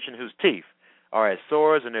generation whose teeth are as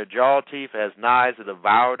swords, and their jaw teeth as knives to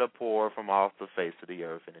devour the poor from off the face of the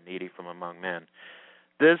earth, and the needy from among men.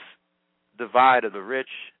 This divide of the rich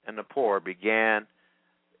and the poor began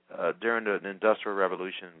during the Industrial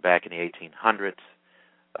Revolution back in the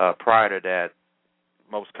 1800s. Prior to that,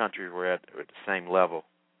 most countries were at the same level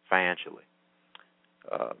financially,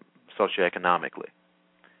 socioeconomically.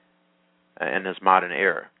 In this modern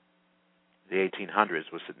era, the 1800s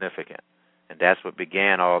was significant, and that's what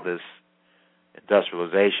began all this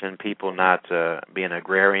industrialization, people not being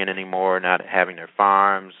agrarian anymore, not having their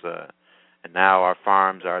farms, and now our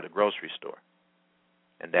farms are the grocery store.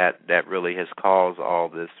 And that really has caused all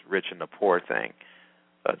this rich and the poor thing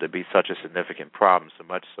to be such a significant problem, so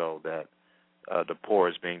much so that the poor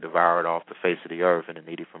is being devoured off the face of the earth and the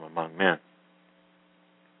needy from among men.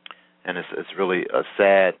 And it's really a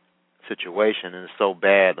sad situation, and it's so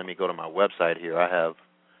bad. Let me go to my website here. I have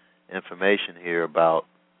information here about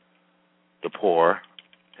the poor,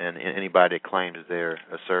 and anybody that claims they're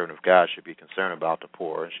a servant of God should be concerned about the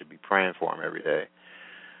poor and should be praying for them every day.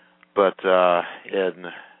 But let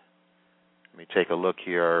me take a look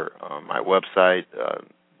here on my website,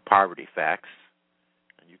 Poverty Facts.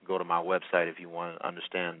 And you can go to my website if you want to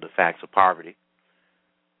understand the facts of poverty.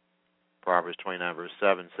 Proverbs 29, verse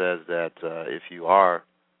 7 says that if you are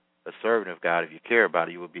a servant of God, if you care about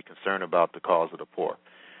it, you will be concerned about the cause of the poor.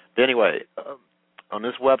 But anyway, on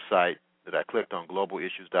this website that I clicked on,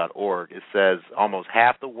 globalissues.org, it says almost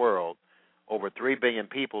half the world, over 3 billion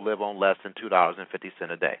people, live on less than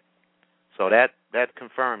 $2.50 a day. So that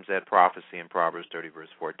confirms that prophecy in Proverbs 30, verse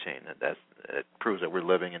 14. It proves that we're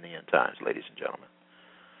living in the end times, ladies and gentlemen.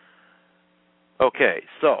 Okay,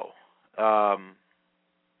 so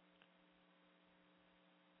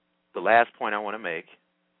the last point I want to make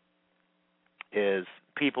is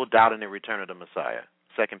people doubting the return of the Messiah.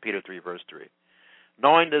 2 Peter 3, verse 3.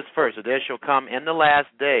 Knowing this first, that there shall come in the last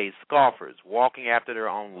days scoffers, walking after their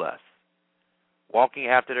own lusts. Walking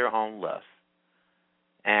after their own lusts.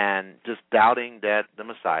 And just doubting that the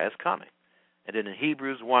Messiah is coming. And then in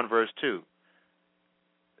Hebrews 1, verse 2,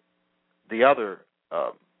 the other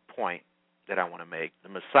point that I want to make, the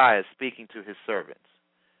Messiah is speaking to his servants.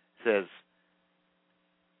 Says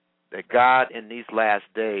that God in these last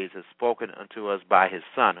days has spoken unto us by his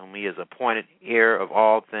Son, whom he has appointed heir of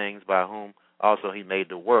all things, by whom also he made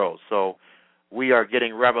the world. So we are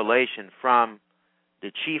getting revelation from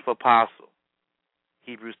the chief apostle.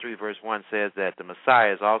 Hebrews 3, verse 1 says that the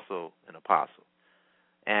Messiah is also an apostle.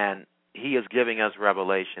 And he is giving us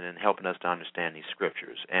revelation and helping us to understand these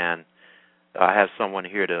scriptures. And I have someone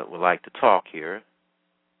here that would like to talk here.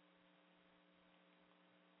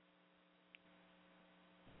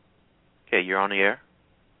 Okay, you're on the air.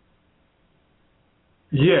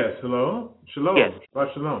 Yes, hello? Shalom. Yes.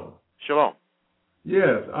 Shalom. Shalom.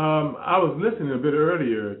 Yes, I was listening a bit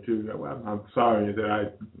earlier to, I'm sorry that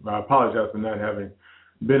I apologize for not having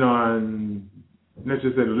been on, let's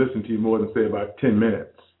just say to listen to you more than, say, about 10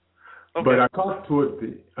 minutes. Okay. But I caught towards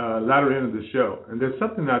the latter end of the show, and there's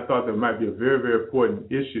something I thought that might be a very, very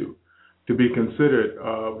important issue to be considered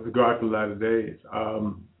with regard to the latter days,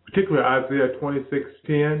 particularly Isaiah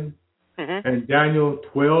 26:10 and Daniel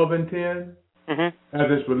 12:10, as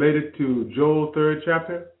it's related to Joel 3rd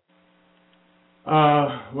chapter.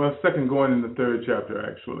 Second going in the 3rd chapter,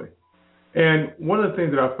 actually. And one of the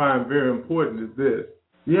things that I find very important is this.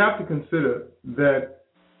 You have to consider that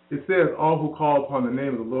it says, all who call upon the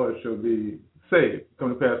name of the Lord shall be saved, come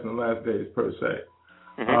to pass in the last days, per se.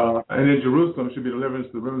 And in Jerusalem should be deliverance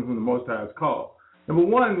to the remnant whom the Most High has called. Number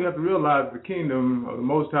one, we have to realize the kingdom of the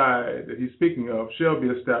Most High that he's speaking of shall be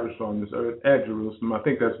established on this earth at Jerusalem. I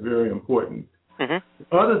think that's very important. The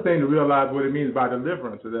other thing to realize what it means by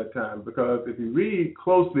deliverance at that time, because if you read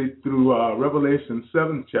closely through Revelation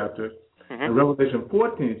 7th chapter and Revelation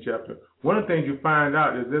 14th chapter, one of the things you find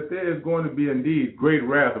out is that there is going to be indeed great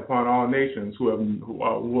wrath upon all nations who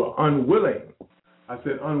are unwilling, I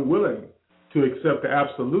said unwilling, to accept the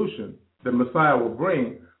absolution that Messiah will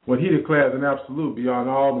bring when he declares an absolute beyond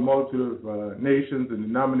all the multitude of nations and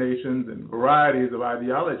denominations and varieties of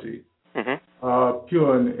ideology,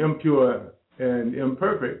 pure and impure and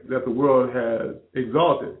imperfect, that the world has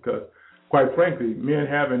exalted. Because, quite frankly, men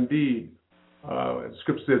have indeed,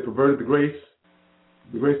 Scripture says, perverted the grace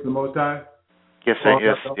of the Most High. Yes,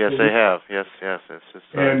 they have. Yes.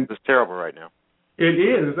 It's terrible right now. It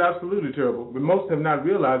is. It's absolutely terrible. But most have not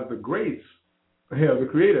realized the grace of the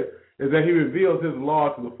Creator is that he reveals his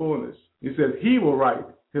law to the fullness. He says he will write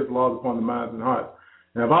his laws upon the minds and hearts.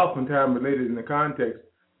 And I've oftentimes related in the context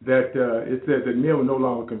that it says that men will no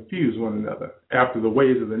longer confuse one another after the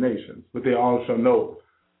ways of the nations, but they all shall know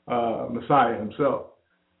Messiah himself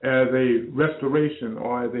as a restoration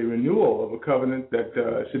or as a renewal of a covenant that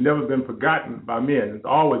should never have been forgotten by men. It's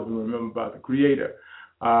always been remembered by the Creator.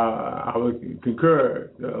 I would concur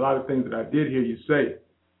a lot of things that I did hear you say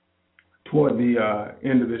toward the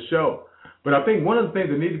end of the show. But I think one of the things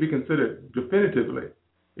that needs to be considered definitively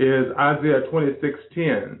is Isaiah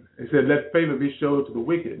 26:10. It said, let favor be showed to the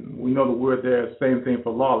wicked. And we know the word there is the same thing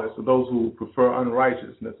for lawless, or those who prefer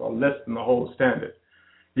unrighteousness or less than the whole standard.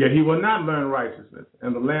 Yet he will not learn righteousness,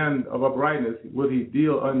 and the land of uprightness will he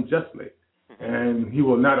deal unjustly, and he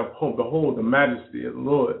will not behold the majesty of the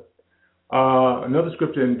Lord. Another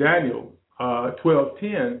scripture in Daniel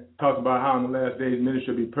 12:10 talks about how in the last days men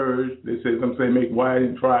shall be purged. They say, some say make white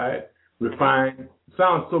and tried, refined. It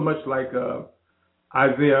sounds so much like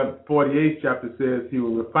Isaiah 48 chapter says he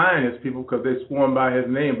will refine his people because they sworn by his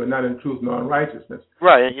name, but not in truth nor in righteousness.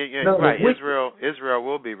 Right, right. Israel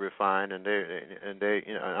will be refined, and they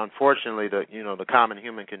unfortunately, the common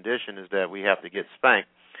human condition is that we have to get spanked.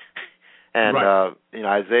 And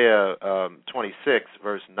Isaiah 26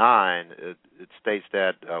 verse 9, it states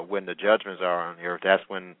that when the judgments are on the earth, that's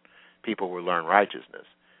when people will learn righteousness.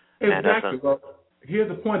 Exactly. Well, here's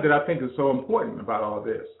the point that I think is so important about all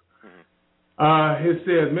this. It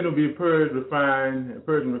says, men will be purged and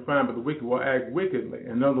refined, but the wicked will act wickedly.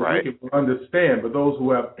 And none of the wicked will understand, but those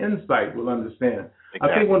who have insight will understand. Exactly.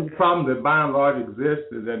 I think one of the problems that by and large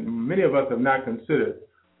exists is that many of us have not considered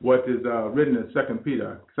what is written in 2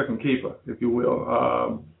 Keeper, if you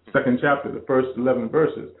will, second chapter, the first 11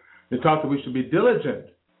 verses. It talks that we should be diligent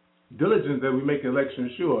that we make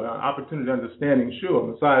election sure, opportunity understanding sure.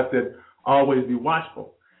 Messiah said, always be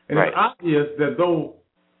watchful. And it's obvious that though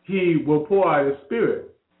he will pour out his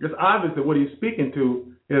spirit, it's obvious that what he's speaking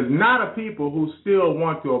to is not a people who still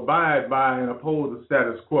want to abide by and uphold the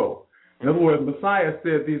status quo. In other words, Messiah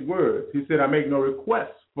said these words. He said, I make no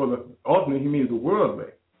requests for the, ultimately he means the worldly.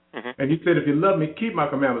 And he said, if you love me, keep my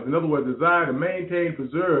commandments. In other words, desire to maintain,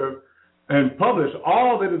 preserve, and publish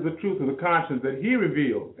all that is the truth of the conscience that he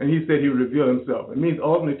revealed. And he said he would reveal himself. It means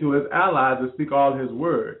ultimately to his allies to speak all his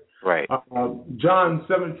word. Right. John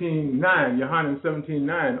 17:9, Yohanan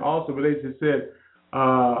 17:9 also relates, he said,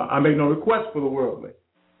 I make no request for the worldly.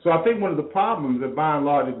 So I think one of the problems that by and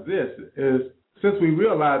large exists is since we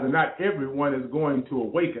realize that not everyone is going to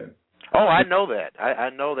awaken. Oh, I know that. I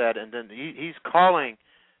know that. And then he's calling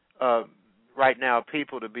right now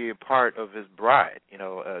people to be a part of his bride.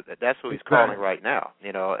 That's who he's calling right now.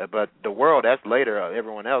 But the world, that's later.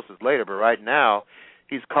 Everyone else is later. But right now,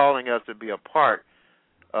 he's calling us to be a part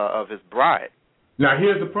of his bride. Now,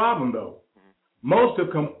 here's the problem, though. Most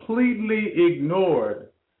have completely ignored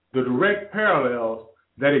the direct parallels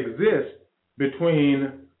that exist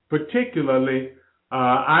between particularly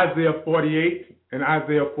Isaiah 48 and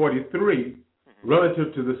Isaiah 43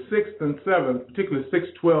 relative to the 6th and 7th, particularly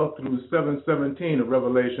 6:12 through 7:17 of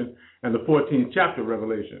Revelation and the 14th chapter of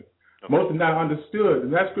Revelation. Okay. Most have not understood.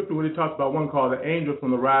 In that scripture, when he talks about one called the angel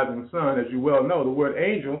from the rising sun, as you well know, the word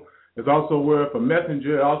angel is also a word for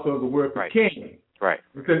messenger. It also is a word for king. Right.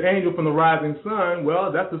 It says angel from the rising sun.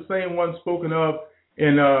 Well, that's the same one spoken of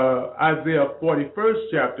in Isaiah 41st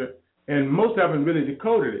chapter, and most haven't really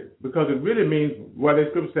decoded it because it really means, well, the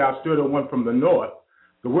scripture says, I've stirred up one from the north.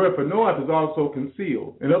 The word for north is also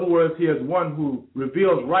concealed. In other words, he is one who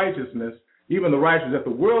reveals righteousness even the righteous, that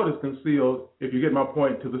the world is concealed, if you get my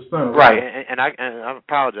point, to the Son of Right, Righteousness. and I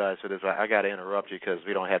apologize for this. I got to interrupt you because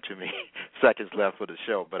we don't have too many seconds left for the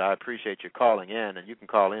show. But I appreciate you calling in, and you can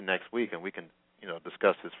call in next week, and we can,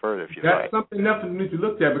 discuss this further if you like. That's something else that we need to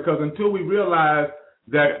look at, because until we realize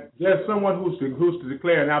that there's someone who's to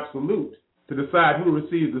declare an absolute, to decide who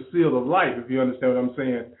receives the seal of life, if you understand what I'm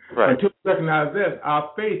saying. Right. Until we recognize this,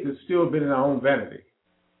 our faith has still been in our own vanity.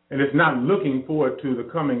 And it's not looking forward to the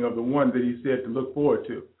coming of the one that he said to look forward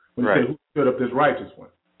to. When he said, who stood up this righteous one.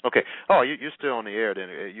 Okay. Oh, you're still on the air, then.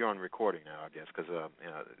 You're on recording now, I guess, because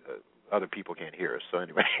other people can't hear us. So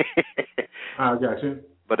anyway. I got you.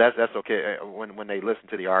 But that's okay. When they listen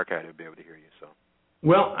to the archive, they'll be able to hear you. So.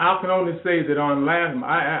 Well, I can only say that on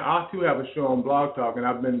I too have a show on Blog Talk, and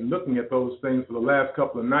I've been looking at those things for the last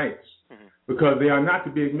couple of nights, because they are not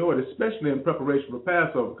to be ignored, especially in preparation for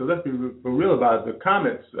Passover. Because let's be real about it, the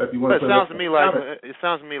comments. If you want it sounds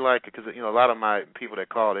to me like because a lot of my people that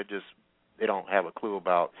call, they don't have a clue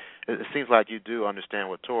about. It seems like you do understand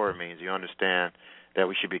what Torah means. You understand that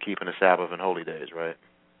we should be keeping the Sabbath and holy days, right?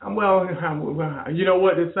 Well, you know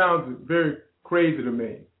what? It sounds very crazy to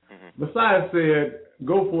me. Messiah said,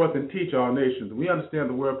 "Go forth and teach all nations." We understand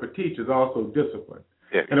the word for teach is also discipline.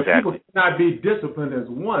 Yeah, and exactly. if people cannot be disciplined as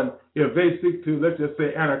one, if they seek to, let's just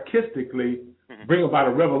say, anarchistically bring about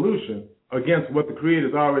a revolution against what the Creator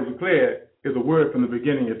has already declared, is a word from the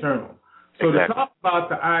beginning eternal. So to talk about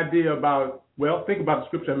the idea about, think about the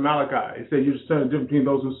scripture in Malachi. It said you discern the difference between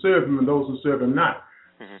those who serve him and those who serve him not.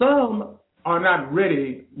 Some are not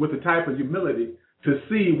ready with the type of humility to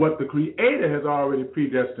see what the Creator has already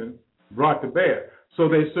predestined, brought to bear. So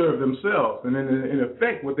they serve themselves. And then, in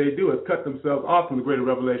effect, what they do is cut themselves off from the greater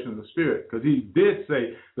revelation of the Spirit. Because he did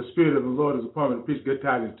say, the Spirit of the Lord is upon me to preach good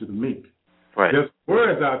tidings to the meek. Right. There's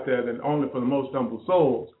words out there that only for the most humble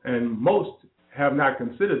souls. And most have not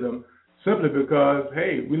considered them simply because,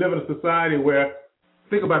 hey, we live in a society where,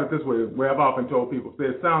 think about it this way, where I've often told people,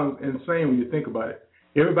 it sounds insane when you think about it.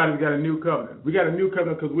 Everybody's got a new covenant. We got a new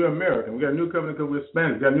covenant because we're American. We got a new covenant because we're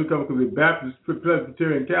Spanish. We got a new covenant because we're Baptist,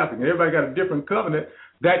 Presbyterian, Catholic. And everybody got a different covenant.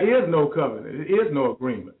 That is no covenant. It is no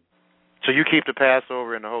agreement. So you keep the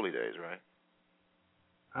Passover and the holy days, right?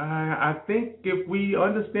 I think if we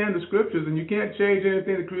understand the scriptures, and you can't change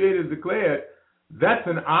anything the Creator has declared, that's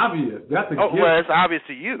an obvious. That's a gift. Well, it's obvious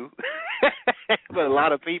to you. But a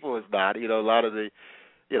lot of people it's not. A lot of the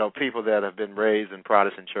people that have been raised in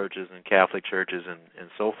Protestant churches and Catholic churches and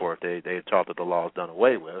so forth, they taught that the law is done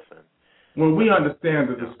away with. And when we understand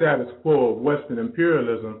that the status quo of Western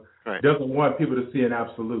imperialism doesn't want people to see an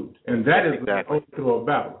absolute, and that is the overthrow of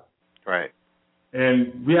Babylon. Right.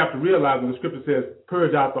 And we have to realize when the scripture says,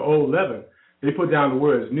 purge out the old leaven, they put down the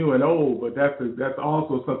words new and old, but that's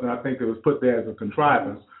also something I think that was put there as a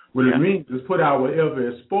contrivance. What it means is put out whatever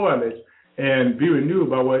is spoilage and be renewed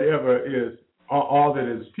by whatever is all that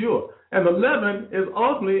is pure. And the leaven is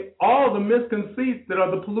ultimately all the misconceits that are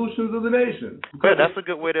the pollutions of the nation. But that's a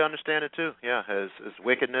good way to understand it, too. Yeah, as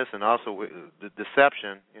wickedness and also the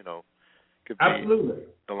deception, could be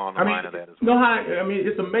along the line of that as well.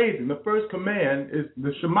 It's amazing. The first command is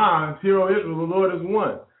the Shema, Hear, O Israel, the Lord is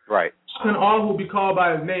one. Right. How can all who be called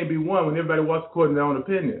by his name be one when everybody walks according to their own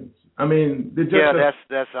opinions?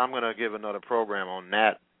 That's I'm going to give another program on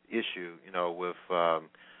that issue, with...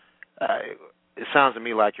 it sounds to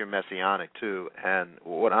me like you're messianic too, and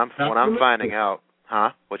what I'm finding out,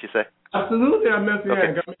 What'd you say? Absolutely, I'm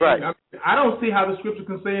messianic. Okay. I don't see how the scripture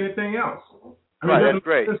can say anything else. That's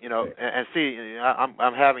great. And see,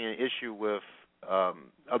 I'm having an issue with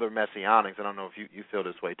other messianics. I don't know if you feel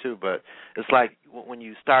this way too, but it's like when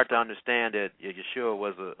you start to understand that Yeshua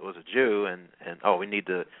was a Jew, and we need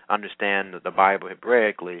to understand the Bible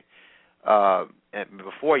Hebraically. And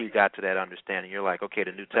before you got to that understanding, you're like, okay,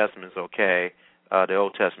 the New Testament's okay, the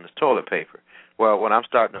Old Testament's toilet paper. Well, what I'm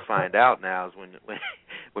starting to find out now is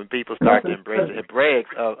when people start to embrace the Hebraic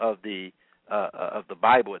of the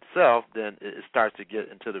Bible itself, then it starts to get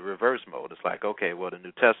into the reverse mode. It's like, okay, well, the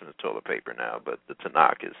New Testament is toilet paper now, but the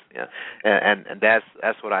Tanakh is, and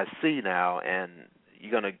that's what I see now, and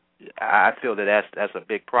I feel that that's a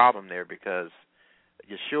big problem there because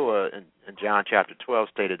Yeshua in John chapter 12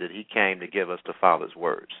 stated that he came to give us the Father's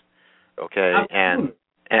words, okay? And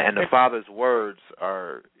the Father's words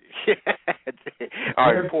are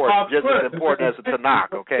important, just as important as the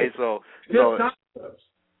Tanakh, okay? So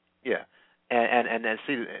yeah. And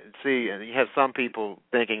see, and you have some people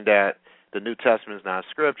thinking that the New Testament is not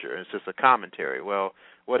Scripture; it's just a commentary. Well,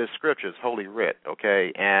 what is Scripture? It's Holy Writ,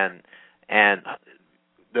 okay? And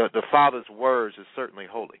the Father's words is certainly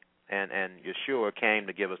holy, and Yeshua came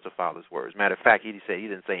to give us the Father's words. Matter of fact, he said he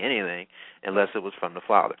didn't say anything unless it was from the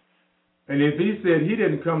Father. And if he said he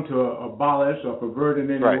didn't come to abolish or pervert in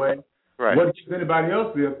any way, what gives anybody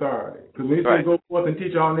else the authority? Because when he said go forth and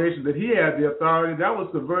teach all nations that he had the authority, that was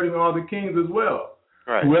subverting all the kings as well.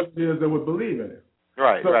 Whoever it is that would believe in it.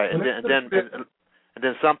 Right, so, right. And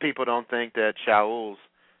then some people don't think that Shaul's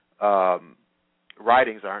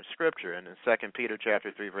writings aren't scripture. And in 2 Peter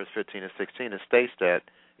chapter 3, verse 15 and 16, it states that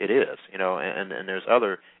it is, and there's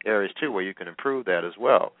other areas, too, where you can improve that as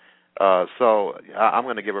well. So I'm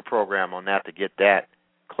going to give a program on that to get that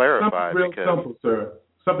clarified. Something real simple, sir.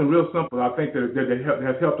 Something real simple. I think that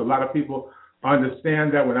has helped a lot of people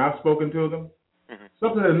understand that when I've spoken to them. Mm-hmm.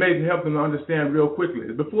 Something that made help them understand real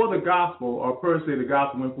quickly. Before the gospel, or per se the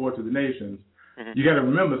gospel went forth to the nations, you got to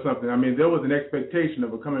remember something. I mean, there was an expectation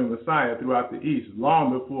of a coming Messiah throughout the East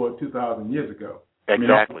long before 2,000 years ago.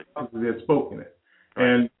 Exactly. I mean, they had spoken it.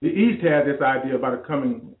 And the East had this idea about a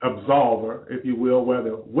coming absolver, if you will, where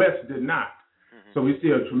the West did not. So we see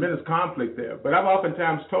a tremendous conflict there. But I've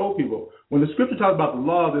oftentimes told people, when the scripture talks about the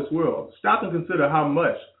law of this world, stop and consider how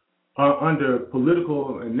much under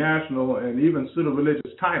political and national and even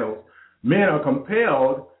pseudo-religious titles, men are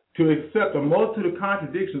compelled to accept a multitude of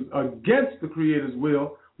contradictions against the Creator's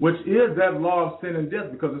will, which is that law of sin and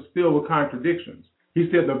death, because it's filled with contradictions. He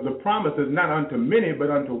said that the promise is not unto many,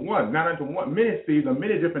 but unto one. Not unto one. Many seeds or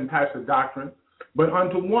many different types of doctrine, but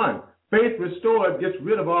unto one. Faith restored gets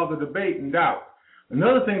rid of all the debate and doubt.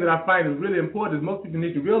 Another thing that I find is really important is most people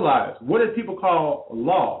need to realize, what did people call a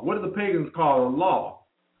law? What did the pagans call a law?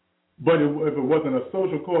 But if it wasn't a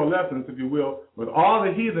social coalescence, if you will, with all the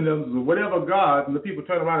heathenisms of whatever gods, and the people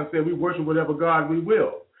turn around and say, we worship whatever God we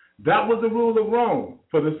will. That was the rule of Rome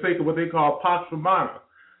for the sake of what they call Pax Romana.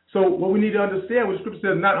 So what we need to understand, what Scripture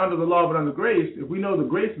says, not under the law but under grace, if we know the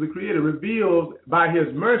grace of the Creator reveals by His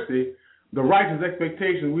mercy the righteous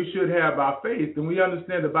expectation we should have by faith, then we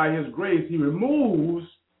understand that by His grace He removes,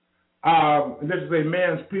 let's say,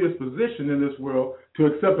 man's predisposition in this world to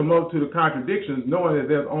accept a multitude of contradictions, knowing that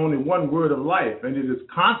there's only one word of life, and it is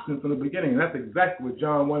constant from the beginning. And that's exactly what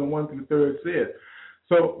John 1:1-3 says.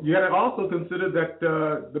 So you got to also consider that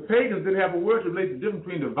the pagans didn't have a word to relate the difference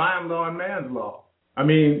between divine law and man's law. I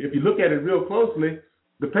mean, if you look at it real closely,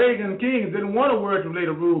 the pagan kings didn't want a word to relate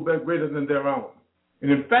a rule greater than their own. And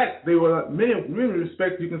in fact, they were, in many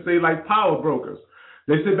respects, you can say, like power brokers.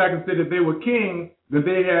 They sit back and say that they were kings, that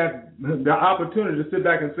they had the opportunity to sit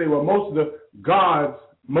back and say, well, most of the gods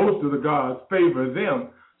favor them.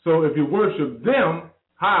 So if you worship them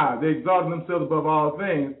high, they exalted themselves above all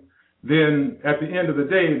things, then at the end of the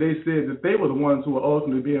day, they said that they were the ones who were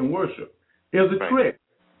ultimately being worshipped. It was a trick.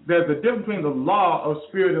 There's a difference between the law of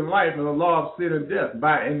spirit and life and the law of sin and death.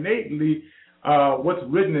 By innately, what's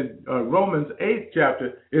written in Romans 8th chapter,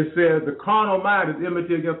 it says the carnal mind is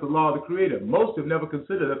enmity against the law of the Creator. Most have never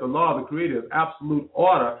considered that the law of the Creator is absolute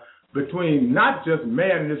order between not just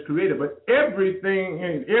man and his Creator, but everything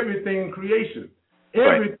in creation.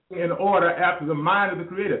 Everything in order after the mind of the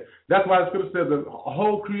Creator. That's why the Scripture says the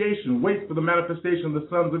whole creation waits for the manifestation of the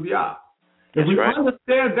sons of Yah. If we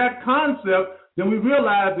understand that concept, then we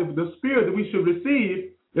realize that the spirit that we should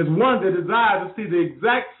receive is one that desires to see the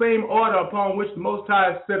exact same order upon which the Most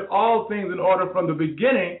High set all things in order from the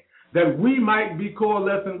beginning, that we might be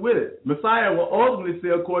coalescent with it. Messiah will ultimately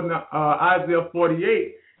say, according to Isaiah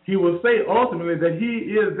 48, he will say ultimately that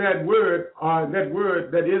he is that word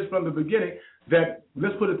that is from the beginning, that,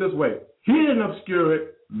 let's put it this way, he didn't obscure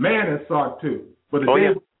it, man has sought to. But the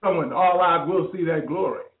day will come when all eyes will see that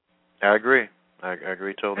glory. I agree. I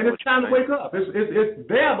agree totally. And it's time to wake up. It's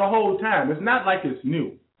there the whole time. It's not like it's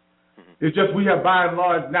new. It's just we have, by and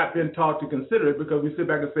large, not been taught to consider it because we sit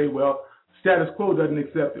back and say, well, status quo doesn't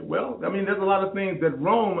accept it. Well, I mean, there's a lot of things that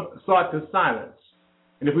Rome sought to silence.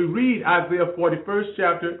 And if we read Isaiah 41st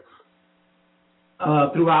chapter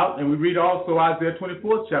throughout, and we read also Isaiah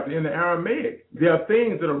 24th chapter in the Aramaic, there are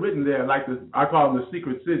things that are written there, like I call them the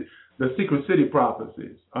secret city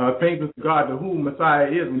prophecies. Things with God to whom Messiah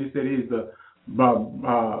is, when he said he's the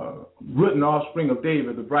written offspring of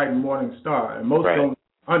David, the bright and morning star. And most don't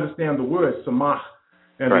understand the word Samach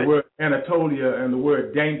and the word Anatolia and the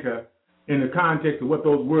word Danka in the context of what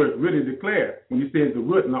those words really declare. When he says the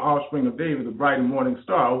root and the offspring of David, the bright and morning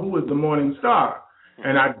star, who is the morning star?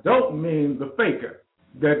 And I don't mean the faker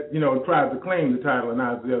that, tries to claim the title in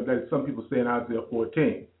Isaiah, that some people say in Isaiah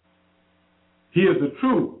 14. He is the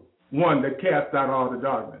true one that casts out all the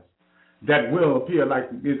darkness, that will appear like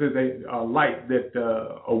this is a light that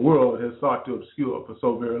a world has sought to obscure for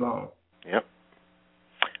so very long. Yep.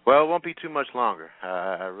 Well, it won't be too much longer.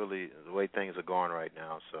 I really, the way things are going right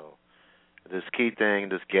now, so this key thing,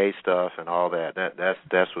 this gay stuff and all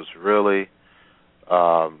that's what's really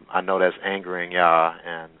I know that's angering Yah,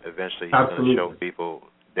 and eventually he's going to show people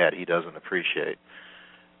that he doesn't appreciate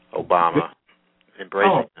Obama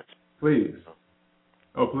embracing this. Please.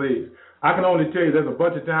 Oh, please. I can only tell you there's a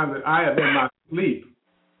bunch of times that I have in my sleep,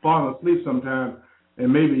 fallen asleep sometimes,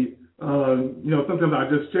 and maybe, sometimes I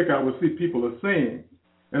just check out what people are saying.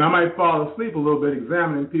 And I might fall asleep a little bit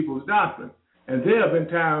examining people's doctrine. And there have been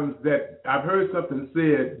times that I've heard something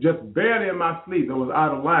said just barely in my sleep that was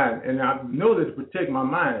out of line, and I know that to protect my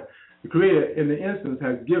mind, the Creator in the instance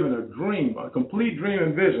has given a dream, a complete dream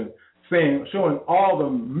and vision, showing all the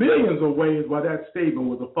millions of ways why that statement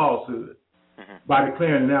was a falsehood. By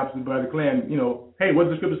declaring an absolute, hey, what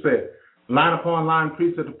does the scripture say? Line upon line,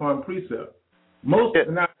 precept upon precept. Most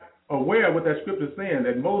are not aware of what that scripture is saying,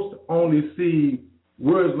 that most only see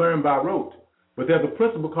words learned by rote. But there's a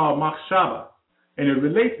principle called machshava, and it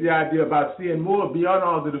relates to the idea about seeing more beyond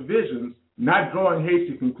all the divisions, not drawing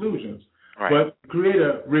hasty conclusions, but the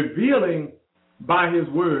Creator revealing by His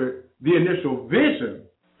word the initial vision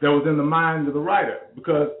that was in the mind of the writer.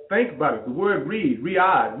 Because think about it, the word read,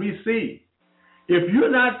 re-eyed, receive. If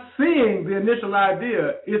you're not seeing the initial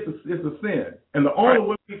idea, it's a sin. And the only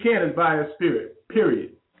way we can is by His Spirit,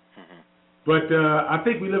 period. But I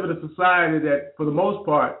think we live in a society that, for the most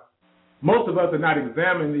part, most of us are not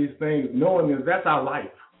examining these things knowing that that's our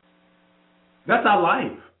life. That's our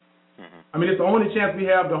life. I mean, it's the only chance we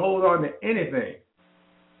have to hold on to anything.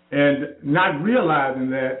 And not realizing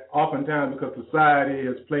that oftentimes because society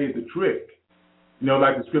has played the trick.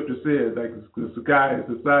 Like the scripture says, like society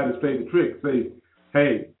has played the trick. Say,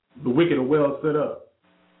 hey, the wicked are well set up.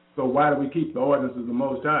 So why do we keep the ordinances of the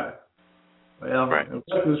Most High? Well,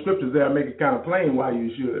 the scriptures there make it kind of plain why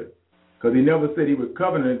you should. Because He never said He would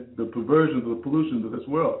covenant the perversions or the pollutions of this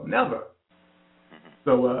world. Never.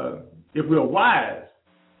 So if we're wise,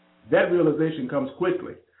 that realization comes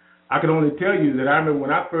quickly. I can only tell you that I remember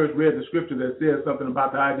when I first read the scripture that says something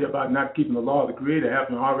about the idea about not keeping the law of the Creator,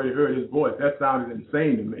 having already heard His voice. That sounded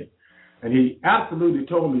insane to me. And He absolutely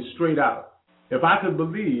told me straight out, if I could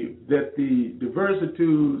believe that the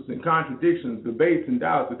diversities and contradictions, debates and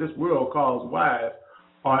doubts that this world calls wise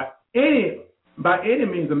are by any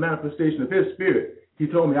means a manifestation of His Spirit, He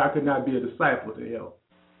told me I could not be a disciple to Him.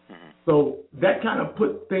 So that kind of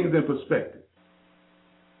put things in perspective.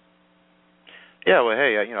 Yeah, well,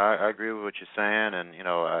 hey, I agree with what you're saying, and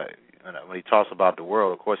when he talks about the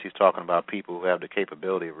world, of course, he's talking about people who have the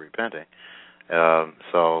capability of repenting. We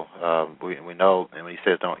know, and when he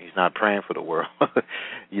says he's not praying for the world,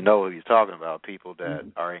 you know what he's talking about, people that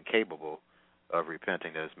are incapable of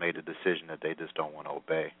repenting, that has made a decision that they just don't want to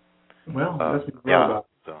obey. Well, let's be real about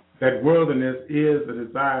it. That worldliness is a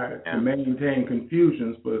desire to maintain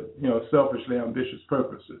confusions for selfishly ambitious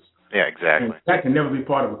purposes. Yeah, exactly. And that can never be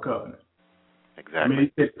part of a covenant. Exactly. I mean,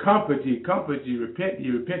 He said, comfort ye, repent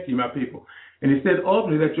ye, my people. And He said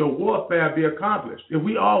ultimately that your warfare be accomplished. If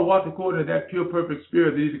we all walk according to that pure, perfect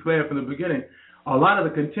spirit that He declared from the beginning, a lot of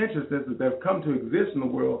the contentiousness that have come to exist in the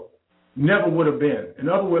world never would have been. In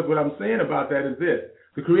other words, what I'm saying about that is this.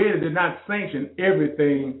 The Creator did not sanction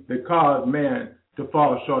everything that caused man to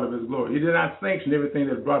fall short of His glory. He did not sanction everything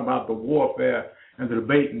that brought about the warfare and the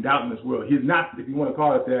debate and doubt in this world. He's not, if you want to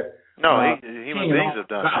call it that. No, human beings have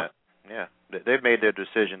done that. Yeah, they've made their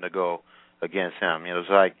decision to go against Him. It's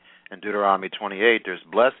like in Deuteronomy 28, there's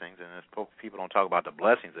blessings, and people don't talk about the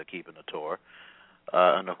blessings of keeping the Torah,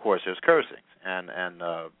 and of course there's cursings. And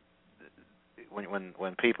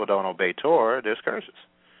when people don't obey Torah, there's curses.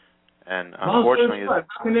 And unfortunately,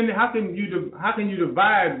 how can you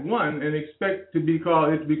divide one and expect it to be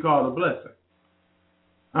called a blessing?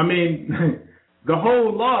 I mean, the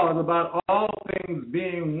whole law is about all things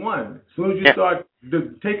being one. As soon as you start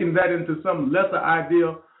taking that into some lesser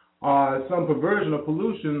ideal or some perversion or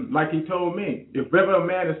pollution, like He told me, if ever a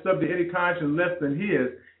man is subject to any conscience less than his,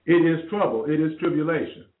 it is trouble, it is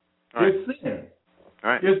tribulation, it's sin,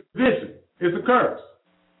 it's division, it's a curse.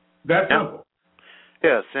 That's simple.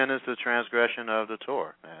 Yeah, sin is the transgression of the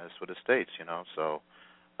Torah. That's what it states, So,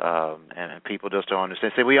 and people just don't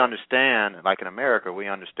understand. See, we understand, like in America, we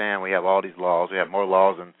understand we have all these laws. We have more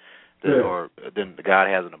laws than God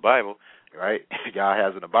has in the Bible, right? God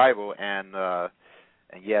has in the Bible, and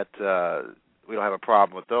yet we don't have a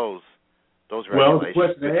problem with those regulations. Well, the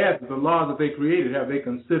question to ask is the laws that they created, have they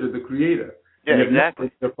considered the Creator? Yeah, and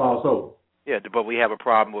exactly. They're false over. Yeah, but we have a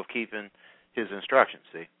problem with keeping His instructions,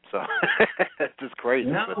 see? So it's just crazy.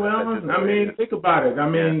 Yeah, I mean, think about it. I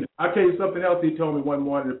mean, I'll tell you something else He told me one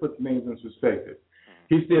morning to put things in perspective.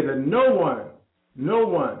 He said that no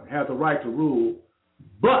one has a right to rule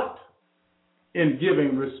but in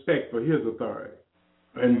giving respect for His authority.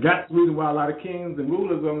 And that's the reason why a lot of kings and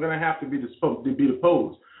rulers are going to have to be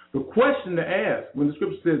deposed. The question to ask, when the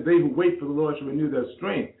scripture says they who wait for the Lord shall renew their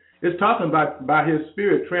strength, it's talking about by his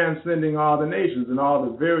spirit transcending all the nations and all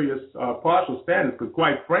the various partial standards, because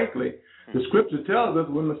quite frankly, the scripture tells us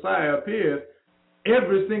when Messiah appears,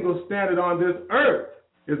 every single standard on this earth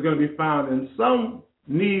is going to be found in some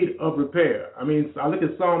need of repair. I mean, I look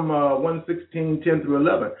at Psalm 116, 10 through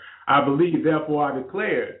 11. I believe, therefore I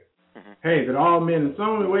declared, hey, that all men in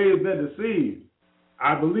some way have been deceived.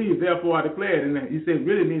 I believe, therefore I declared. And he said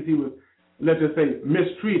really means he was, let's just say,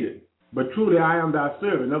 mistreated. But truly I am thy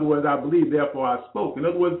servant. In other words, I believe, therefore I spoke. In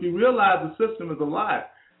other words, if you realize the system is a lie,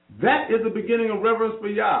 that is the beginning of reverence for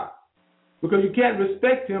Yah. Because you can't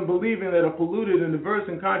respect him believing that a polluted and diverse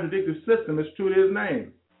and contradictory system is true to his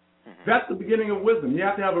name. That's the beginning of wisdom. You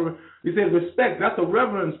have to have he said respect, that's a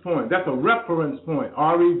reverence point. That's a reference point.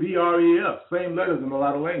 R-E-V-R-E-F, same letters in a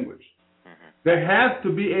lot of language. There has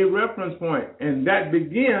to be a reference point, and that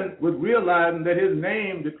begins with realizing that his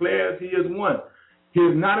name declares he is one. He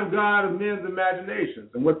is not a God of men's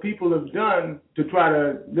imaginations. And what people have done to try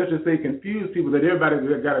to, let's just say, confuse people that everybody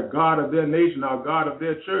got a God of their nation or a God of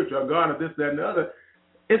their church or a God of this, that, and the other,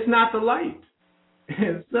 it's not the light.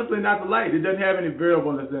 It's simply not the light. It doesn't have any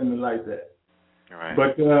variableness in it like that. Right.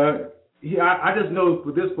 But I just know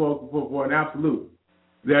for this, for an absolute,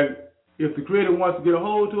 that if the Creator wants to get a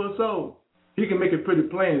hold to a soul, he can make it pretty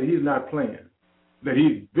plain that he's not playing, that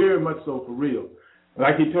he's very much so for real.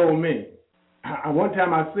 Like he told me, one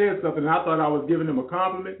time I said something and I thought I was giving him a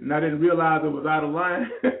compliment, and I didn't realize it was out of line.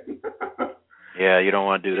 Yeah, you don't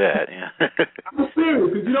want to do that. Yeah. I'm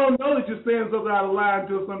serious, because you don't know that you're saying something out of line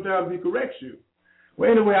until sometimes he corrects you.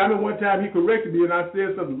 Well, anyway, I know one time he corrected me and I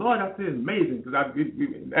said something, Lord, I said it's amazing, because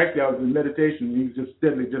actually I was in meditation and he was just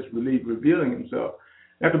steadily revealing himself.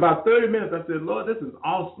 After about 30 minutes, I said, Lord, this is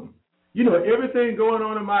awesome. You know, everything going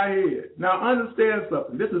on in my head. Now, understand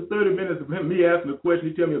something. This is 30 minutes of me asking a question.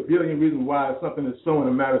 He tell me a billion reasons why something is so in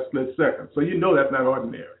a matter of split seconds. So you know that's not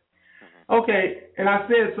ordinary. Okay, and I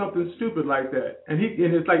said something stupid like that, and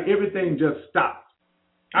it's like everything just stopped.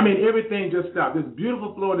 I mean, everything just stopped. This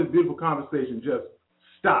beautiful flow and this beautiful conversation just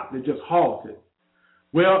stopped. It just halted.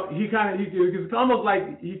 Well, it's almost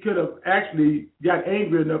like he could have actually got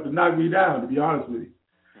angry enough to knock me down, to be honest with you.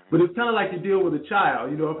 But it's kind of like you deal with a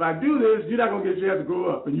child. You know, if I do this, you're not going to get a chance to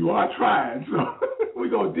grow up, and you are trying, so we're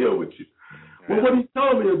going to deal with you. Well, what he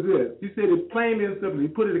told me is this. He said it plainly and simply. He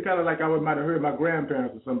put it kind of like I might have heard my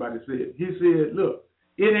grandparents or somebody say it. He said, look,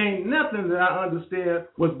 it ain't nothing that I understand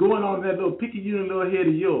what's going on in that little picky-unit little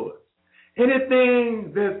head of yours.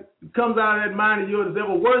 Anything that comes out of that mind of yours is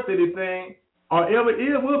ever worth anything or ever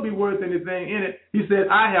it will be worth anything in it, he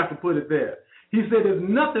said, I have to put it there. He said, there's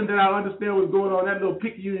nothing that I understand what's going on in that little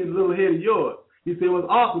picky-unit little head of yours. He said, what's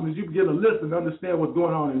awesome is you begin to listen and understand what's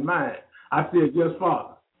going on in mine. I said, yes,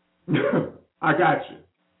 Father. I got you.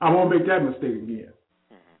 I won't make that mistake again.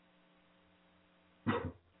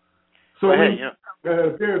 So we're at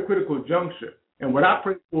a very critical juncture. And what I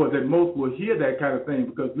pray for is that most will hear that kind of thing,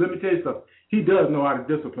 because let me tell you something. He does know how to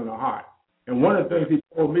discipline a heart. And one of the things he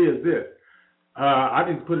told me is this. I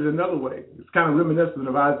need to put it another way. It's kind of reminiscent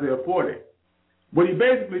of Isaiah 40. What he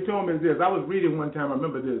basically told me is this. I was reading one time, I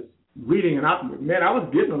remember this, and I was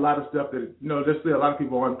getting a lot of stuff that, just say a lot of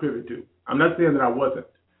people aren't privy to. I'm not saying that I wasn't.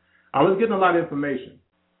 I was getting a lot of information.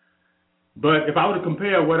 But if I were to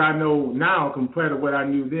compare what I know now compared to what I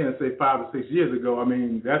knew then, say 5 or 6 years ago, I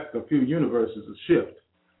mean, that's a few universes of shift.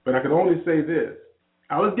 But I can only say this.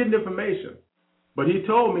 I was getting information. But he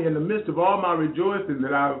told me in the midst of all my rejoicing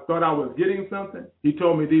that I thought I was getting something, he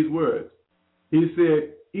told me these words. He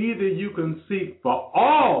said, either you can seek for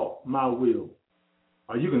all my will,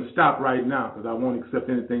 or you can stop right now, because I won't accept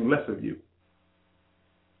anything less of you.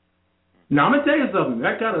 Now, I'm going to tell you something.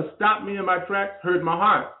 That kind of stopped me in my tracks, hurt my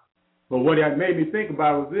heart. But what it made me think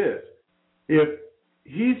about was this. If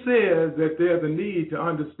he says that there's a need to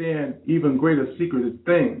understand even greater secretive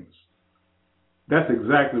things, that's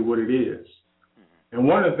exactly what it is. And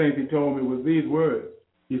one of the things he told me was these words.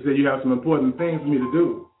 He said, you have some important things for me to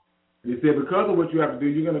do. He said, because of what you have to do,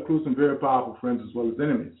 you're going to accrue some very powerful friends as well as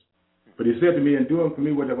enemies. But he said to me, in doing for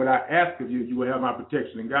me what I ask of you, you will have my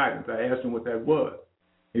protection and guidance. I asked him what that was.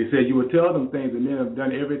 He said, you will tell them things that men have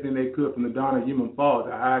done everything they could from the dawn of human fall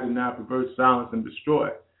to hide, deny, pervert, silence, and destroy.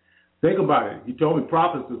 Think about it. He told me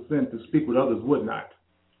prophets are sent to speak what others would not.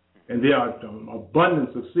 And there are an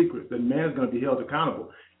abundance of secrets that man's going to be held accountable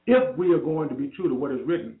if we are going to be true to what is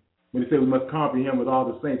written. When he said we must comprehend with all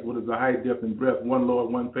the saints what is the height, depth, and breadth, one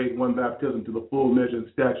Lord, one faith, one baptism, to the full measure and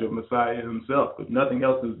stature of Messiah himself, because nothing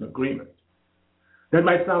else is an agreement. That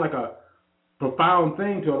might sound like a profound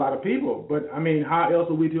thing to a lot of people. But, I mean, how else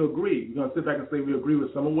are we to agree? We're going to sit back and say we agree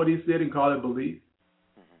with some of what he said and call it belief?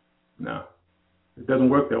 Mm-hmm. No. It doesn't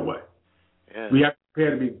work that way. Yeah. We have to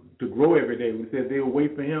prepare to grow every day. We said they will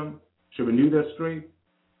wait for him, should renew their strength.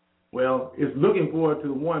 Well, it's looking forward to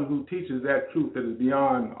the one who teaches that truth that is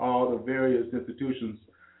beyond all the various institutions,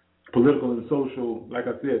 political and social. Like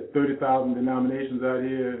I said, 30,000 denominations out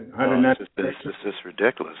here, 190. It's just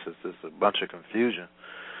ridiculous. It's just a bunch of confusion.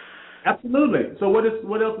 Absolutely. So what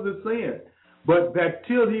else is it saying? But that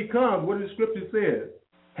till he comes, what does the scripture say?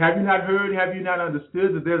 Have you not heard, have you not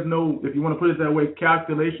understood that there's no, if you want to put it that way,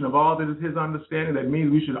 calculation of all that is his understanding? That means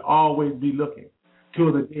we should always be looking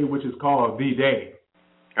till the day which is called the day.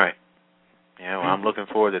 Right. Yeah, well, I'm looking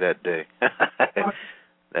forward to that day.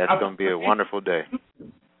 That's going to be a wonderful day.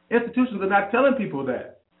 Institutions are not telling people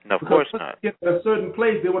that. No, of course not. Get to a certain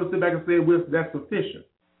place, they want to sit back and say, well, that's sufficient.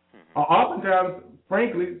 Mm-hmm. Oftentimes,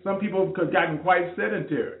 frankly, some people have gotten quite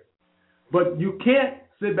sedentary. But you can't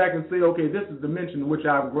sit back and say, okay, this is the dimension in which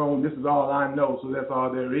I've grown, this is all I know, so that's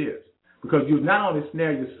all there is. Because you not only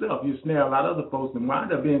snare yourself, you snare a lot of other folks and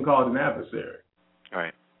wind up being called an adversary.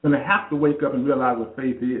 Right. You're going to have to wake up and realize what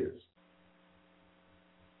faith is.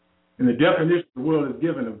 And the definition the world is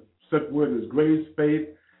given of such words as grace, faith,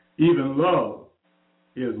 even love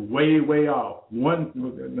is way, way off.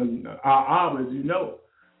 Our as you know,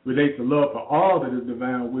 relates to love for all that is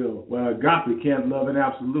divine will. Well, agape can't love in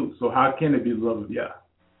absolute, so how can it be the love of Yah?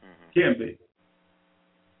 Mm-hmm. Can't be.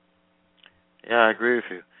 Yeah, I agree with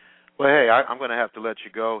you. Well, hey, I'm going to have to let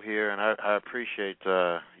you go here, and I appreciate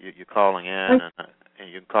you calling in, and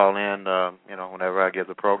you can call in, whenever I give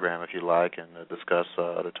the program if you like, and discuss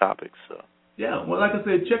other topics. So. Yeah, well, like I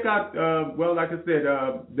said, check out.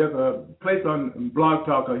 There's a place on Blog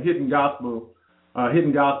Talk, Hidden Gospel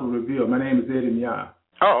Revealed. My name is Eddie Yah.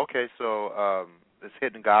 Oh, okay. So it's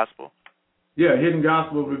Hidden Gospel. Yeah, Hidden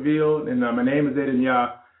Gospel Revealed, and my name is Eddie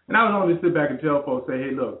Yah. And I would only sit back and tell folks, say,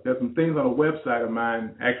 hey, look, there's some things on a website of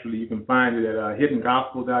mine. Actually, you can find it at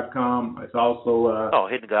hiddengospel.com. It's also...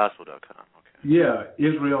 hiddengospel.com. Okay. Yeah,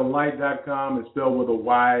 israellight.com. It's spelled with a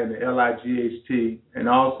Y and the L-I-G-H-T. And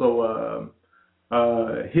also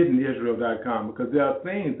hiddenisrael.com, because there are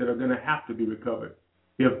things that are going to have to be recovered.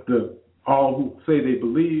 If all who say they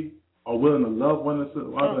believe are willing to love one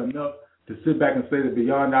another enough to sit back and say that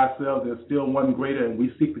beyond ourselves there's still one greater, and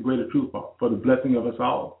we seek the greater truth for the blessing of us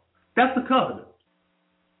all. That's the covenant.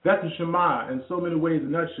 That's the Shema in so many ways, in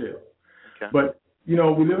a nutshell. Okay. But, we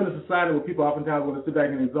live in a society where people oftentimes want to sit back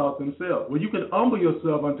and exalt themselves. Well, you can humble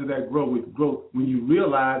yourself unto that growth when you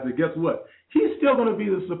realize that, guess what? He's still going to be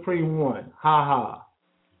the supreme one. Ha ha.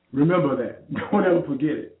 Remember that. Don't ever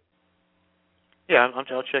forget it. Yeah,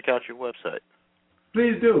 I'll check out your website.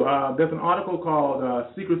 Please do. There's an article called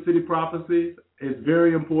Secret City Prophecies. It's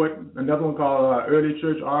very important. Another one called Early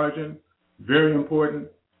Church Origin. Very important.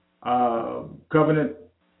 Covenant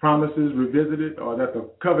Promises Revisited, or that the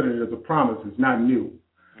covenant is a promise. It's not new.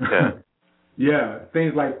 Okay. Yeah.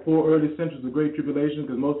 Things like 4 early centuries of Great Tribulation,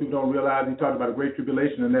 because most people don't realize he talked about a Great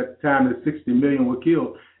Tribulation, and at that time that 60 million were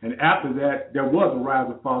killed. And after that, there was a rise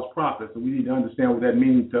of false prophets. And we need to understand what that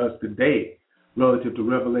means to us today, relative to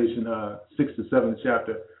Revelation 6 to 7th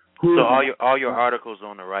chapter. So all your articles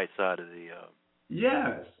on the right side of the...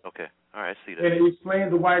 Yes. Okay. All right, I see that. And it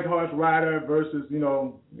explains the white horse rider versus,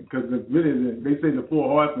 because really they say the 4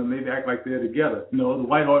 horsemen, they act like they're together. The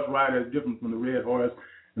white horse rider is different from the red horse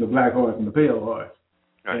and the black horse and the pale horse.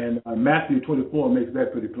 Right. And Matthew 24 makes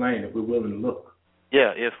that pretty plain if we're willing to look.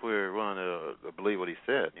 Yeah, if we're willing to believe what he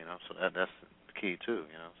said, so that's the key too,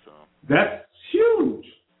 so. That's huge.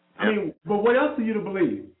 Yeah. I mean, but what else are you to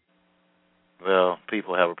believe? Well,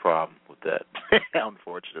 people have a problem with that,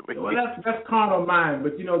 unfortunately. Well, that's carnal mind,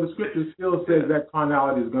 but the scripture still says that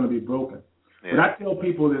carnality is going to be broken. Yeah. But I tell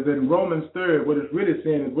people that in Romans 3, what it's really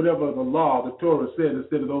saying is whatever the law, the Torah said,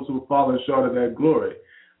 instead of those who have fallen short of that glory,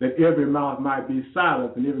 that every mouth might be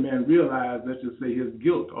silenced and every man realize, let's just say, his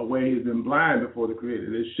guilt or where he's been blind before the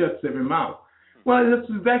Creator. It shuts every mouth. Well, that's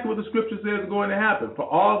exactly what the scripture says is going to happen. For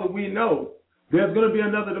all that we know, there's going to be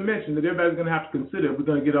another dimension that everybody's going to have to consider if we're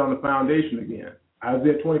going to get on the foundation again.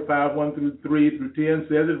 Isaiah 25, 1 through 3 through 10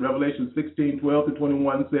 says it. Revelation 16, 12 to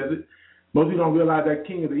 21 says it. Most people don't realize that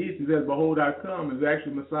King of the East, he says, behold, I come, is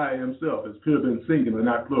actually Messiah himself. It's pure been singular,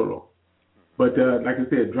 not plural. But like I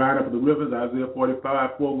said, drying up of the rivers, Isaiah 45,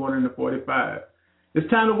 4 going into 45. It's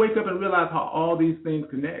time to wake up and realize how all these things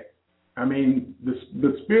connect. I mean,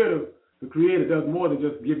 the spirit of the Creator does more than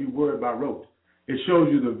just give you word by rote. It shows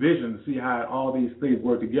you the vision to see how all these things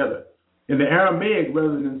work together. In the Aramaic,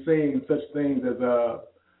 rather than saying such things as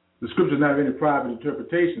the scriptures not have any private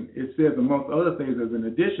interpretation, it says, amongst other things, as an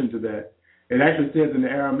addition to that, It actually says in the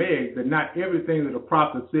Aramaic that not everything that a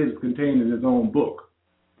prophet says is contained in his own book,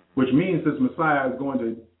 which means this Messiah is going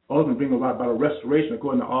to ultimately bring about a restoration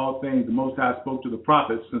according to all things the Most High spoke to the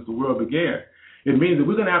prophets since the world began. It means that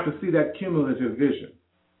we're going to have to see that cumulative vision.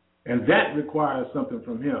 And that requires something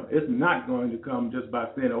from him. It's not going to come just by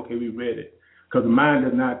saying, okay, we read it. Because the mind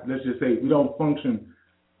does not, let's just say, we don't function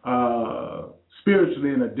spiritually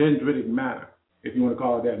in a dendritic manner, if you want to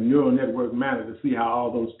call it that, neural network manner, to see how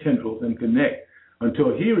all those tendrils can connect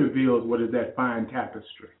until he reveals what is that fine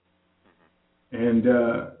tapestry. And,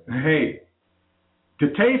 hey, to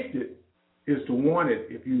taste it is to want it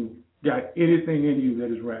if you got anything in you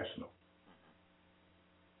that is rational.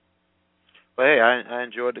 Well, hey, I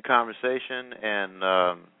enjoyed the conversation,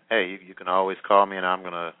 and hey, you can always call me, and I'm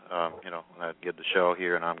gonna, when I get the show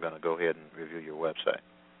here, and I'm gonna go ahead and review your website.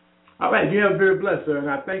 All right, you are very blessed, sir, and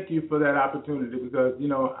I thank you for that opportunity because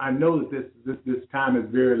I know that this time is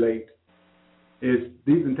very late.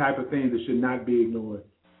 These are the type of things that should not be ignored.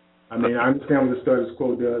 I mean, I understand what the status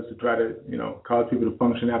quo does to try to cause people to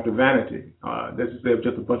function after vanity. That's just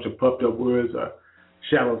just a bunch of puffed up words or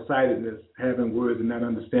shallow-sightedness, having words and not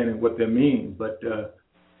understanding what they mean. But,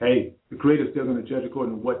 hey, the Creator's still going to judge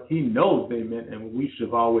according to what he knows they meant and what we should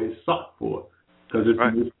have always sought for. Because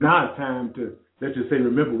it's now time to, let's just say,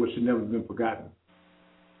 remember what should never have been forgotten.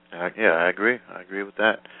 Yeah, I agree. I agree with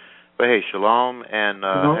that. But, hey, shalom, and,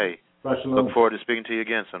 hey, shalom. Look forward to speaking to you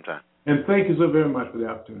again sometime. And thank you so very much for the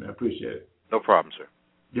opportunity. I appreciate it. No problem, sir.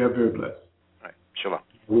 You're very blessed. All right. Shalom.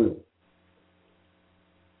 I will.